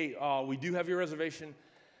said, hey, we do have your reservation.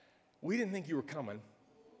 We didn't think you were coming.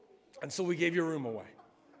 And so we gave your room away.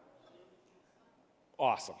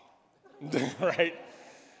 Awesome. Right?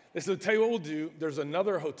 They said, tell you what we'll do. There's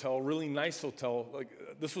another hotel, really nice hotel.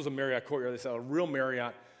 Like this was a Marriott Courtyard. They said, a real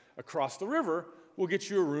Marriott across the river. We'll get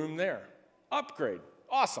you a room there. Upgrade.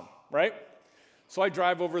 Awesome, right? So I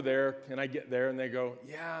drive over there, and I get there, and they go,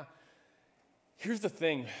 yeah, here's the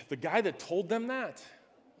thing. The guy that told them that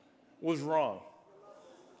was wrong.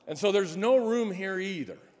 And so there's no room here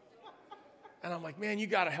either. And I'm like, man, you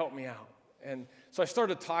got to help me out. And so I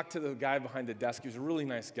started to talk to the guy behind the desk. He was a really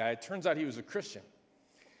nice guy. It turns out he was a Christian.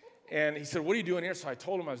 And he said, what are you doing here? So I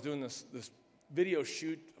told him I was doing this video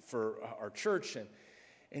shoot for our church. And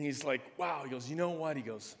he's like, wow. He goes, you know what? He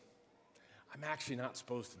goes, I'm actually not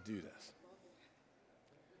supposed to do this.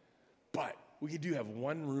 But we do have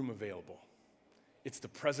one room available. It's the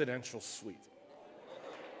presidential suite.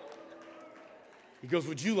 He goes,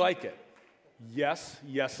 would you like it? Yes,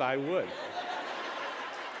 I would.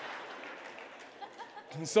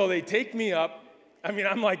 And so they take me up. I mean,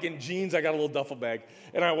 I'm like in jeans. I got a little duffel bag.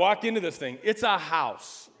 And I walk into this thing. It's a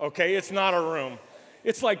house, okay? It's not a room.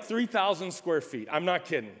 It's like 3,000 square feet. I'm not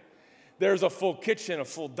kidding. There's a full kitchen, a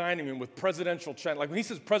full dining room with presidential chat. Like when he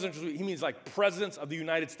says presidential suite, he means like presidents of the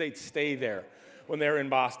United States stay there when they're in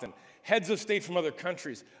Boston. Heads of state from other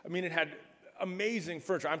countries. I mean, it had amazing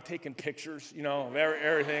furniture. I'm taking pictures, you know, of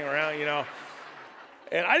everything around, you know.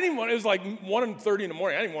 And I didn't even want, it was like 1:30 in the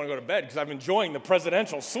morning. I didn't want to go to bed because I'm enjoying the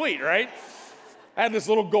presidential suite, right? I had this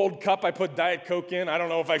little gold cup I put Diet Coke in. I don't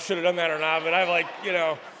know if I should have done that or not, but I'm like, you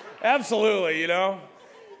know, absolutely, you know.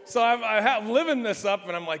 So I'm living this up,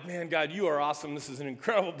 and I'm like, man, God, you are awesome. This is an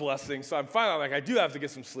incredible blessing. So I'm finally like, I do have to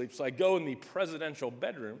get some sleep. So I go in the presidential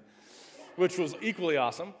bedroom, which was equally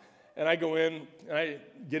awesome. And I go in, and I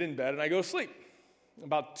get in bed, and I go to sleep.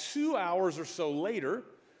 About 2 hours or so later,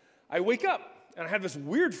 I wake up. And I have this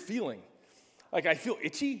weird feeling, like I feel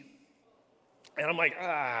itchy, and I'm like,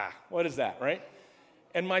 what is that, right?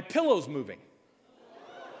 And my pillow's moving.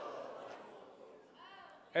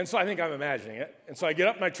 And so I think I'm imagining it. And so I get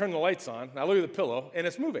up and I turn the lights on, and I look at the pillow, and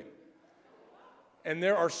it's moving. And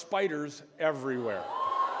there are spiders everywhere.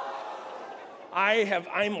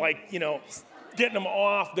 I'm like, you know, getting them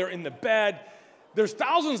off. They're in the bed. There's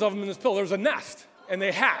thousands of them in this pillow. There's a nest, and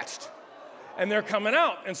they hatched. And they're coming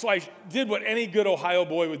out. And so I did what any good Ohio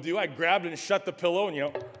boy would do. I grabbed and shut the pillow and, you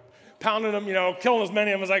know, pounded them, you know, killing as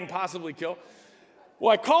many of them as I can possibly kill.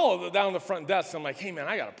 Well, I call down the front desk. I'm like, hey, man,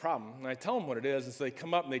 I got a problem. And I tell them what it is. And so they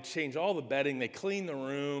come up and they change all the bedding. They clean the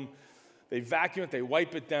room. They vacuum it. They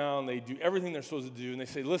wipe it down. They do everything they're supposed to do. And they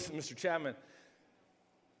say, listen, Mr. Chapman,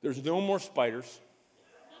 there's no more spiders.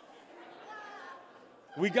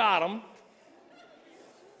 We got them.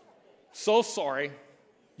 So sorry.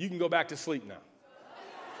 You can go back to sleep now.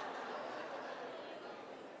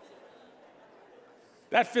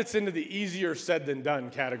 That fits into the easier said than done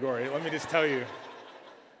category, let me just tell you.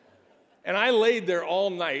 And I laid there all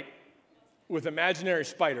night with imaginary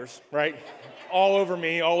spiders, right? All over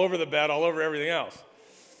me, all over the bed, all over everything else.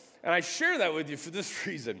 And I share that with you for this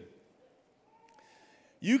reason.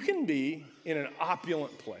 You can be in an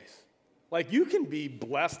opulent place. Like you can be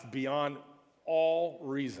blessed beyond all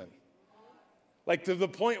reason. Like to the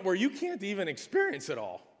point where you can't even experience it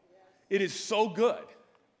all. It is so good.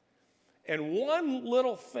 And one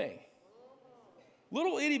little thing,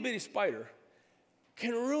 little itty bitty spider,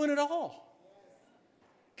 can ruin it all.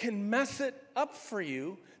 can mess it up for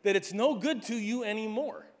you that it's no good to you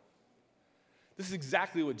anymore. This is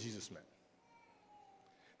exactly what Jesus meant.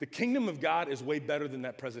 The kingdom of God is way better than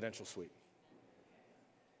that presidential suite.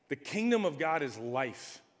 The kingdom of God is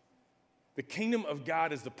life. The kingdom of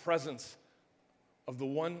God is the presence of the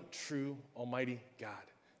one true almighty God.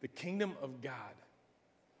 The kingdom of God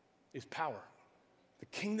is power. The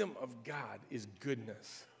kingdom of God is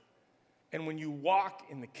goodness. And when you walk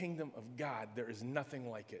in the kingdom of God, there is nothing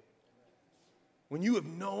like it. When you have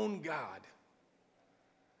known God,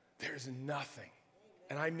 there's nothing,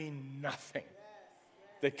 and I mean nothing,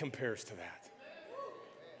 that compares to that.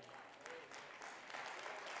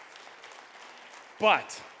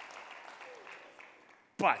 But,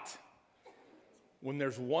 when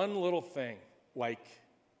there's one little thing like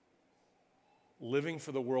living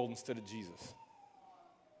for the world instead of Jesus,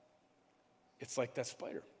 it's like that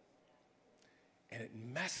spider. And it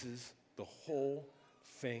messes the whole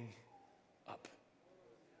thing up.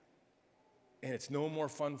 And it's no more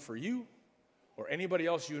fun for you or anybody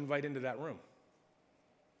else you invite into that room.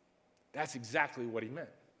 That's exactly what he meant.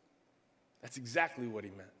 That's exactly what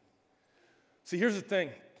he meant. See, here's the thing.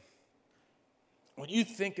 When you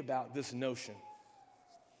think about this notion,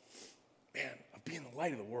 man, of being the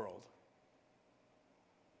light of the world,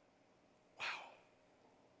 wow.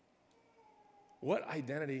 What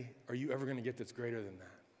identity are you ever going to get that's greater than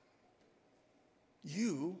that?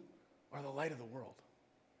 You are the light of the world.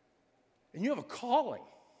 And you have a calling.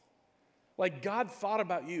 Like God thought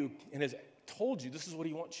about you and has told you this is what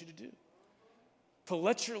he wants you to do. To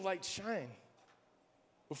let your light shine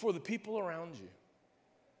before the people around you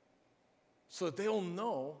so that they'll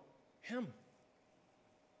know him.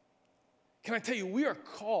 Can I tell you, we are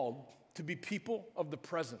called to be people of the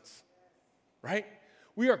presence, right?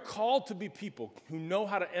 We are called to be people who know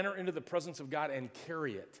how to enter into the presence of God and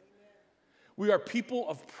carry it. We are people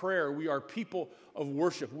of prayer. We are people of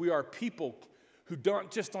worship. We are people who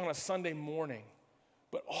don't just on a Sunday morning,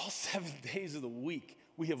 but all 7 days of the week,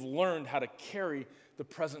 we have learned how to carry the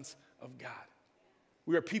presence of God.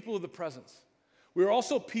 We are people of the presence. We are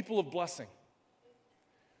also people of blessing.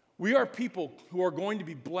 We are people who are going to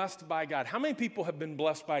be blessed by God. How many people have been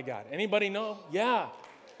blessed by God? Anybody know? Yeah.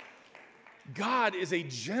 God is a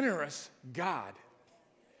generous God.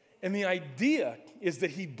 And the idea is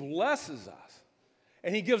that he blesses us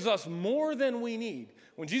and he gives us more than we need.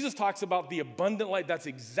 When Jesus talks about the abundant life, that's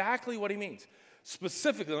exactly what he means.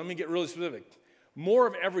 Specifically, let me get really specific. More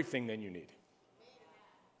of everything than you need.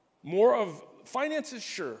 More of finances,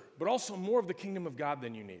 sure, but also more of the kingdom of God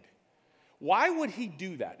than you need. Why would he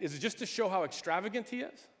do that? Is it just to show how extravagant he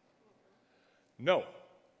is? No,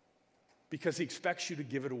 because he expects you to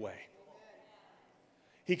give it away.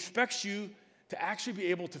 He expects you to actually be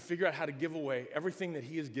able to figure out how to give away everything that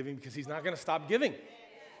he is giving because he's not going to stop giving.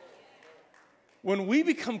 When we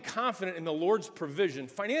become confident in the Lord's provision,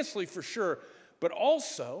 financially for sure, but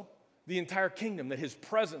also the entire kingdom, that his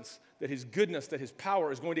presence, that his goodness, that his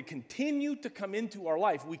power is going to continue to come into our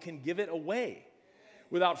life, we can give it away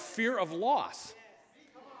without fear of loss.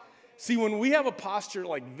 See, when we have a posture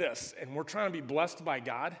like this and we're trying to be blessed by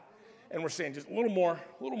God and we're saying just a little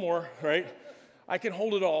more, right? I can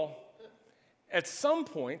hold it all. At some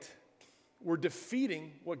point, we're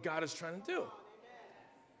defeating what God is trying to do.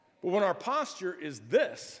 But when our posture is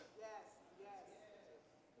this,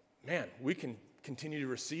 man, we can continue to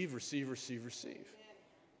receive.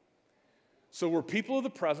 So we're people of the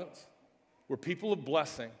presence, we're people of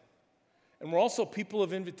blessing, and we're also people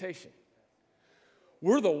of invitation.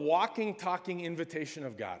 We're the walking, talking invitation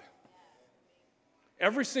of God.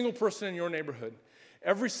 Every single person in your neighborhood,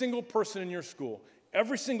 every single person in your school,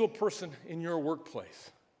 every single person in your workplace,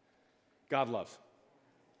 God loves.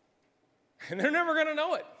 And they're never going to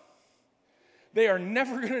know it. They are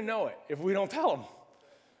never going to know it if we don't tell them.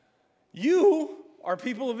 You are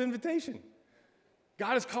people of invitation.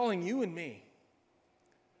 God is calling you and me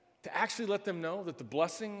to actually let them know that the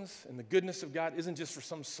blessings and the goodness of God isn't just for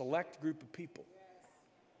some select group of people.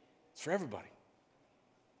 It's for everybody.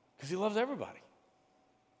 Because he loves everybody.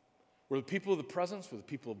 We're the people of the presence, we're the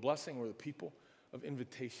people of blessing, we're the people of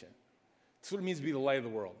invitation. That's what it means to be the light of the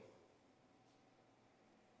world.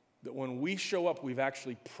 That when we show up, we've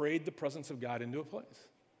actually prayed the presence of God into a place.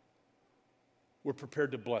 We're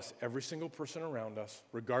prepared to bless every single person around us,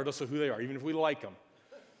 regardless of who they are, even if we like them.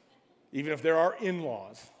 Even if they're our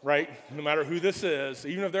in-laws, right? No matter who this is,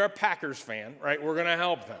 even if they're a Packers fan, right? We're going to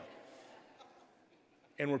help them.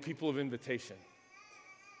 And we're people of invitation.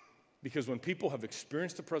 Because when people have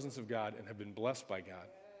experienced the presence of God and have been blessed by God,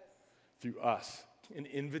 through us, an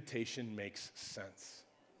invitation makes sense.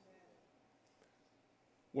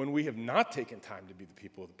 when we have not taken time to be the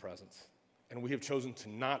people of the presence and we have chosen to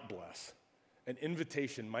not bless, an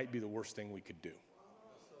invitation might be the worst thing we could do.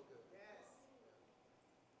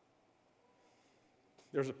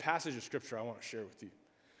 There's a passage of scripture I want to share with you.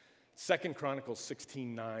 2 Chronicles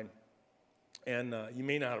 16:9, and you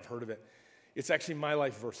may not have heard of it. It's actually my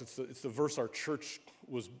life verse. It's the verse our church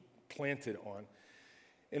was planted on.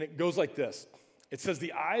 And it goes like this. It says,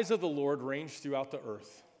 the eyes of the Lord range throughout the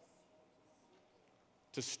earth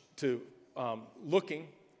to looking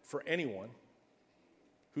for anyone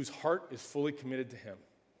whose heart is fully committed to him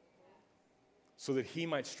so that he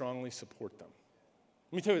might strongly support them.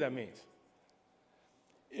 Let me tell you what that means.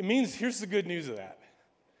 It means, here's the good news of that.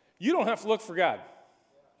 You don't have to look for God.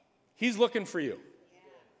 He's looking for you.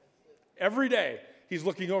 Every day, he's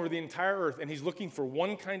looking over the entire earth, and he's looking for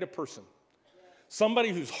one kind of person.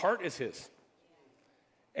 Somebody whose heart is his.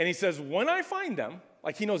 And he says, when I find them,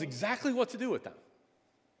 like he knows exactly what to do with them,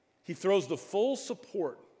 he throws the full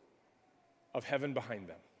support of heaven behind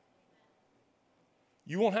them.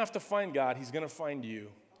 You won't have to find God. He's going to find you.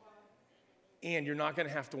 And you're not going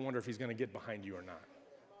to have to wonder if he's going to get behind you or not.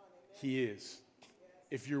 He is.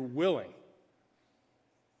 If you're willing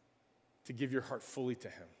to give your heart fully to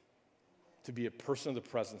him, to be a person of the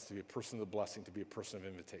presence, to be a person of the blessing, to be a person of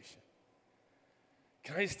invitation.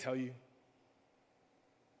 Can I just tell you,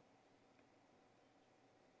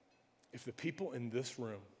 if the people in this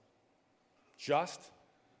room, just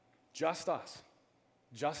us,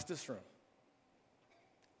 just this room,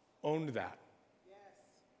 owned that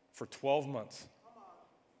for 12 months,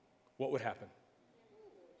 what would happen?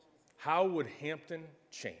 How would Hampton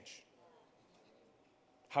change?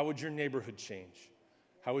 How would your neighborhood change?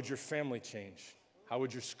 How would your family change? How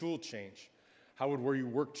would your school change? How would where you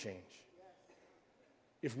work change?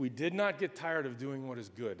 If we did not get tired of doing what is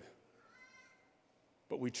good,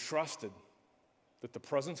 but we trusted that the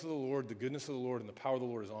presence of the Lord, the goodness of the Lord, and the power of the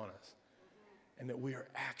Lord is on us, and that we are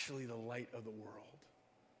actually the light of the world.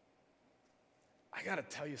 I got to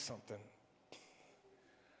tell you something.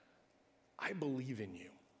 I believe in you.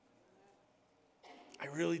 I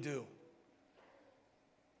really do.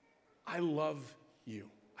 I love you.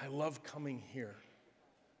 I love coming here.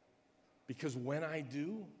 Because when I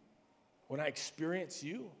do, when I experience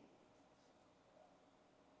you,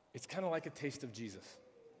 it's kind of like a taste of Jesus.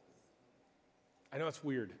 I know it's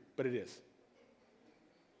weird, but it is.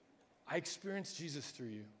 I experience Jesus through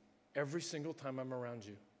you every single time I'm around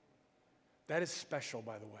you. That is special,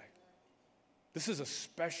 by the way. This is a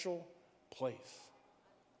special place.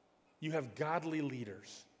 You have godly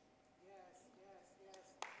leaders.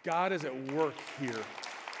 God is at work here.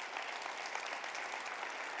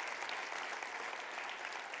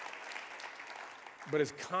 But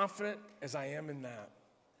as confident as I am in that,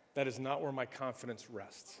 that is not where my confidence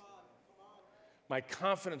rests. My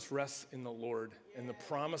confidence rests in the Lord and the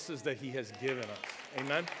promises that he has given us.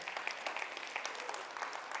 Amen?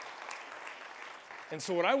 And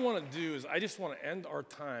so what I want to do is I just want to end our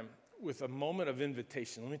time with a moment of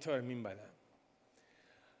invitation. Let me tell you what I mean by that.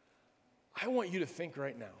 I want you to think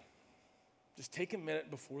right now. Just take a minute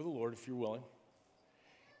before the Lord, if you're willing,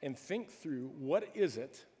 and think through what is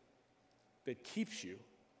it that keeps you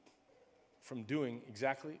from doing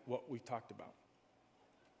exactly what we talked about.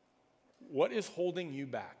 What is holding you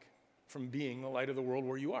back from being the light of the world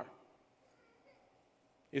where you are?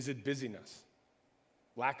 Is it busyness?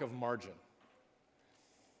 Lack of margin?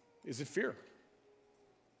 Is it fear?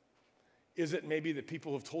 Is it maybe that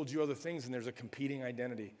people have told you other things and there's a competing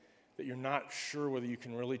identity that you're not sure whether you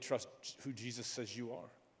can really trust who Jesus says you are?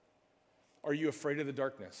 Are you afraid of the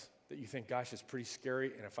darkness that you think, gosh, it's pretty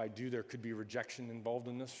scary, and if I do, there could be rejection involved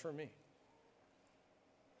in this for me?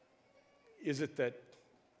 Is it that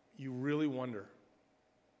you really wonder,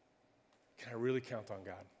 can I really count on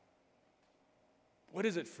God? What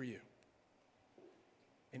is it for you?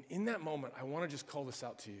 And in that moment, I want to just call this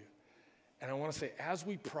out to you. And I want to say, as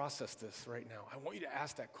we process this right now, I want you to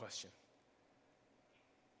ask that question.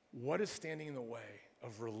 What is standing in the way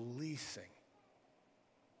of releasing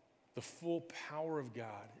the full power of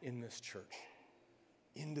God in this church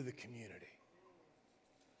into the community?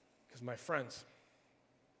 Because my friends,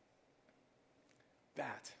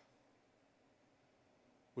 that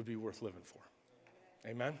would be worth living for.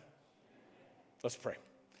 Amen? Let's pray.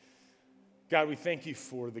 God, we thank you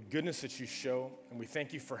for the goodness that you show, and we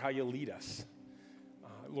thank you for how you lead us.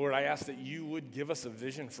 Lord, I ask that you would give us a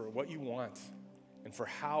vision for what you want and for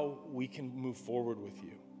how we can move forward with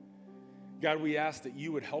you. God, we ask that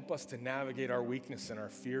you would help us to navigate our weakness and our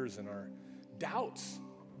fears and our doubts.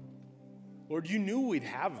 Lord, you knew we'd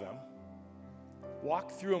have them.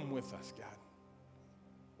 Walk through them with us, God.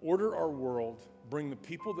 order our world, bring the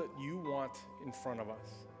people that you want in front of us.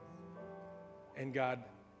 And God,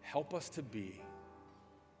 help us to be,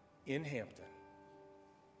 in Hampton,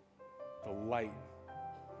 the light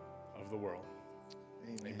of the world.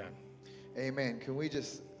 Amen. Amen. Amen. Can we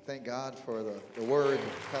just thank God for the word?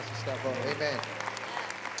 Pastor, step up. Amen.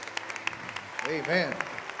 Amen.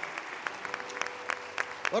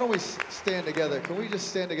 Why don't we stand together? Can we just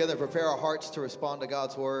stand together and prepare our hearts to respond to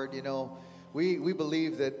God's word? You know, we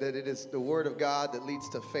believe that it is the word of God that leads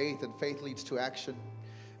to faith, and faith leads to action.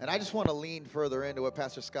 And I just want to lean further into what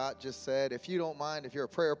Pastor Scott just said. If you don't mind, if you're a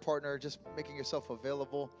prayer partner, just making yourself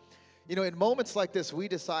available. You know, in moments like this, we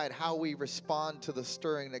decide how we respond to the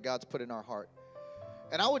stirring that God's put in our heart.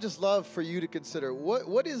 And I would just love for you to consider,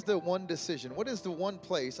 what is the one decision? What is the one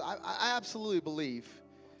place? I absolutely believe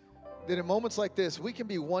that in moments like this, we can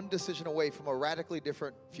be one decision away from a radically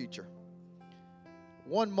different future.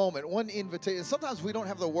 One moment, one invitation. Sometimes we don't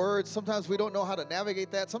have the words. Sometimes we don't know how to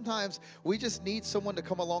navigate that. Sometimes we just need someone to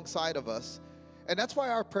come alongside of us. And that's why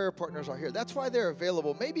our prayer partners are here. That's why they're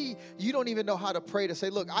available. Maybe you don't even know how to pray to say,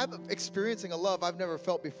 look, I'm experiencing a love I've never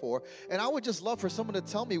felt before. And I would just love for someone to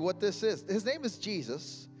tell me what this is. His name is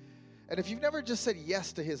Jesus. And if you've never just said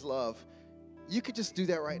yes to his love, you could just do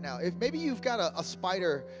that right now. If maybe you've got a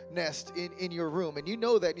spider nest in your room and you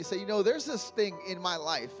know that, and you say, you know, there's this thing in my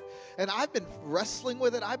life and I've been wrestling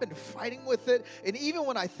with it. I've been fighting with it. And even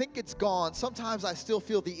when I think it's gone, sometimes I still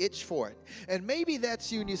feel the itch for it. And maybe that's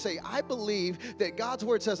you, and you say, I believe that God's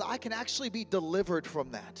word says I can actually be delivered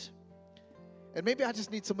from that. And maybe I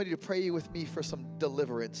just need somebody to pray with me for some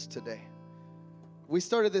deliverance today. We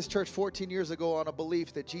started this church 14 years ago on a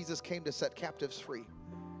belief that Jesus came to set captives free,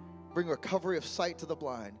 bring recovery of sight to the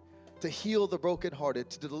blind, to heal the brokenhearted,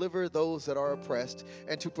 to deliver those that are oppressed,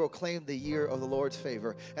 and to proclaim the year of the Lord's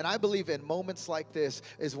favor. And I believe in moments like this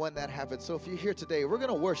is when that happens. So if you're here today, we're going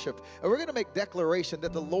to worship, and we're going to make declaration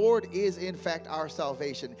that the Lord is in fact our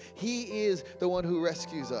salvation. He is the one who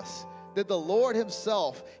rescues us. That the Lord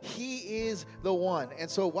himself, he is the one. And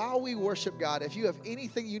so while we worship God, if you have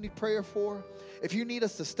anything you need prayer for, if you need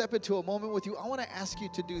us to step into a moment with you, I want to ask you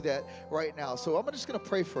to do that right now. So I'm just going to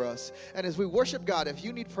pray for us. And as we worship God, if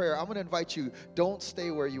you need prayer, I'm going to invite you, don't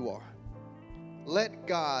stay where you are. Let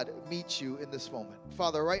God meet you in this moment.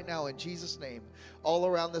 Father, right now in Jesus' name, all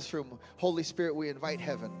around this room, Holy Spirit, we invite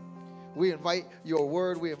heaven. We invite your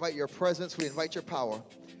word. We invite your presence. We invite your power.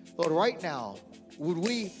 Lord, right now, would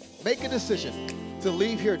we make a decision to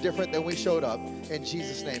leave here different than we showed up? In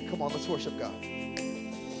Jesus' name. Come on, let's worship God.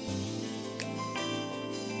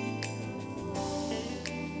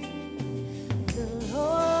 The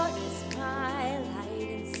Lord is my light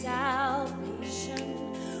and salvation.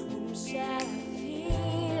 Whom shall I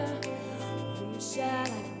fear? Whom shall I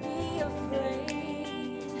be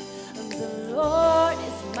afraid? The Lord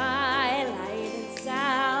is my light and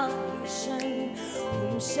salvation.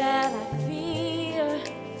 Whom shall I fear?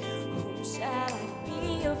 Whom shall I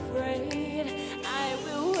be afraid? I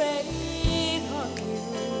will wait on you.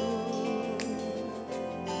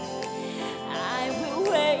 I will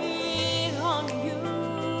wait on you.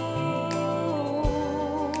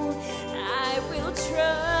 I will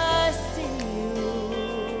trust in you.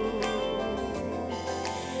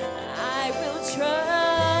 I will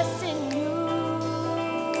trust in you.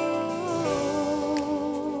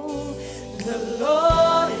 The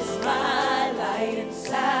Lord is my light and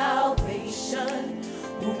salvation.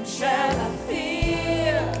 Whom shall I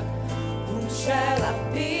fear? Whom shall I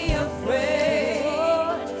be afraid?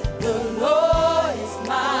 The Lord is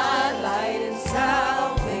my light and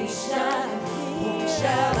salvation. Whom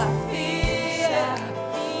shall I fear?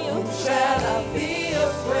 Whom shall I be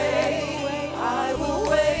afraid? I will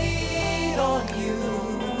wait on you.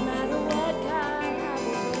 No matter what, God,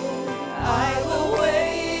 I will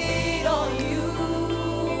wait on you.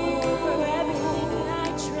 For everything I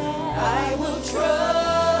try, I will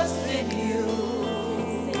trust in you.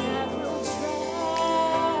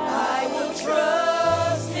 I will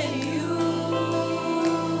trust in you.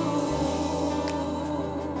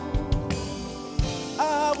 I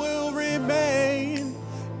will remain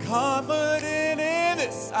confident in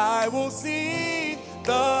this. I will see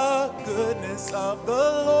the goodness of the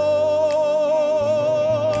Lord.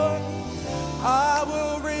 I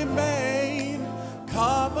will remain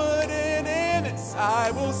confident in this.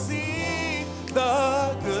 I will see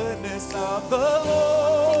the goodness of the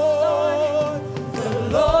Lord. The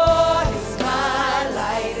Lord is my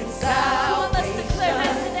light and Come on, let's declare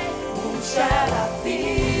that salvation. today. Whom shall I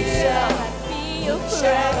fear? Whom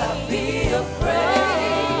shall I be afraid?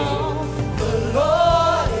 The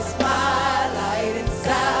Lord is my light and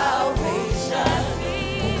salvation.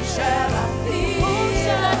 Whom shall I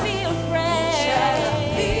fear?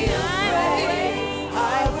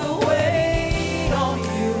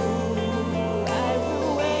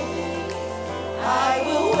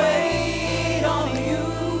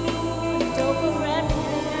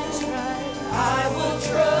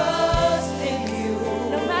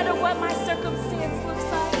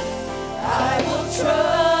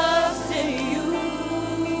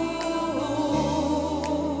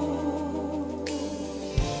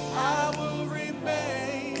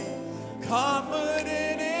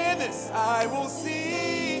 I will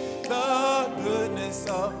see the goodness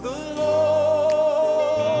of the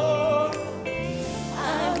Lord.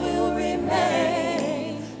 I will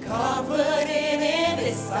remain confident in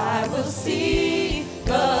this. I will see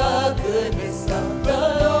the goodness of the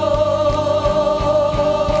Lord.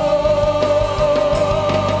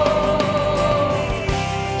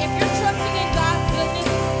 If you're trusting in God's goodness,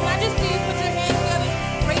 can I just see you put your hands together,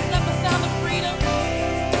 raising up a sound of freedom?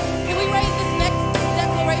 Can we raise this next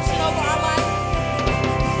declaration over our life?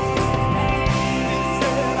 We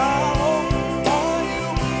set our hope on you.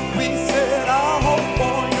 We set our hope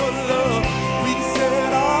on your love. We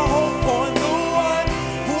set our hope on the one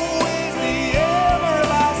who is the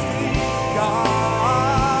everlasting God.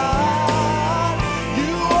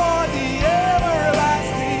 You are the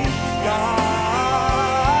everlasting God.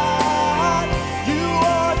 You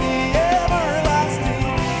are the everlasting.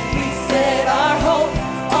 We set our hope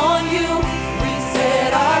on you. We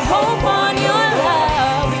set our hope on your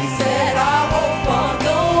love. We set our hope on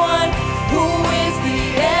the one who is the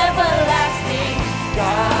everlasting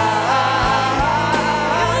God.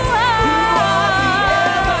 You are the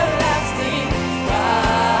everlasting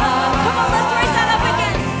God. Come on, let's raise that up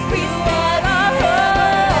again. We set our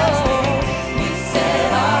hope. We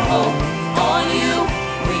set our hope on you.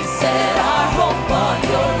 We set our hope on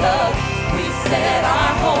your love. We set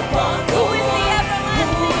our hope on Who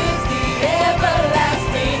is the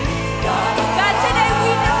everlasting? God. God, today we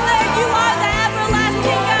declare you are the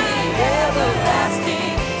everlasting God.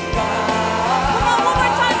 Everlasting God. Come on, one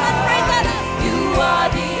more time, let's raise that up. You are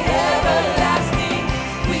the everlasting.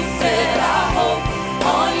 We set our hope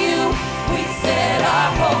on you. We set our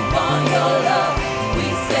hope on your love. We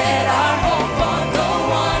set our hope on the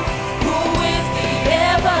one who is the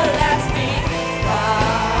everlasting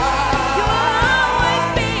God. You will always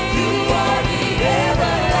be. You are the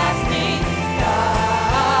everlasting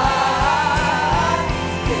God.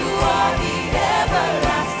 You are the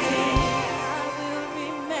everlasting. I will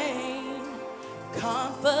remain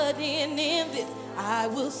confident in this. I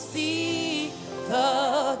will see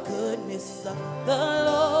the goodness of the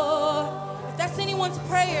Lord. If that's anyone's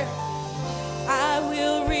prayer, I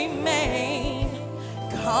will remain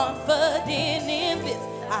confident in this.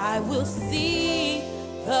 I will see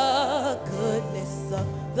the goodness of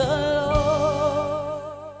the Lord.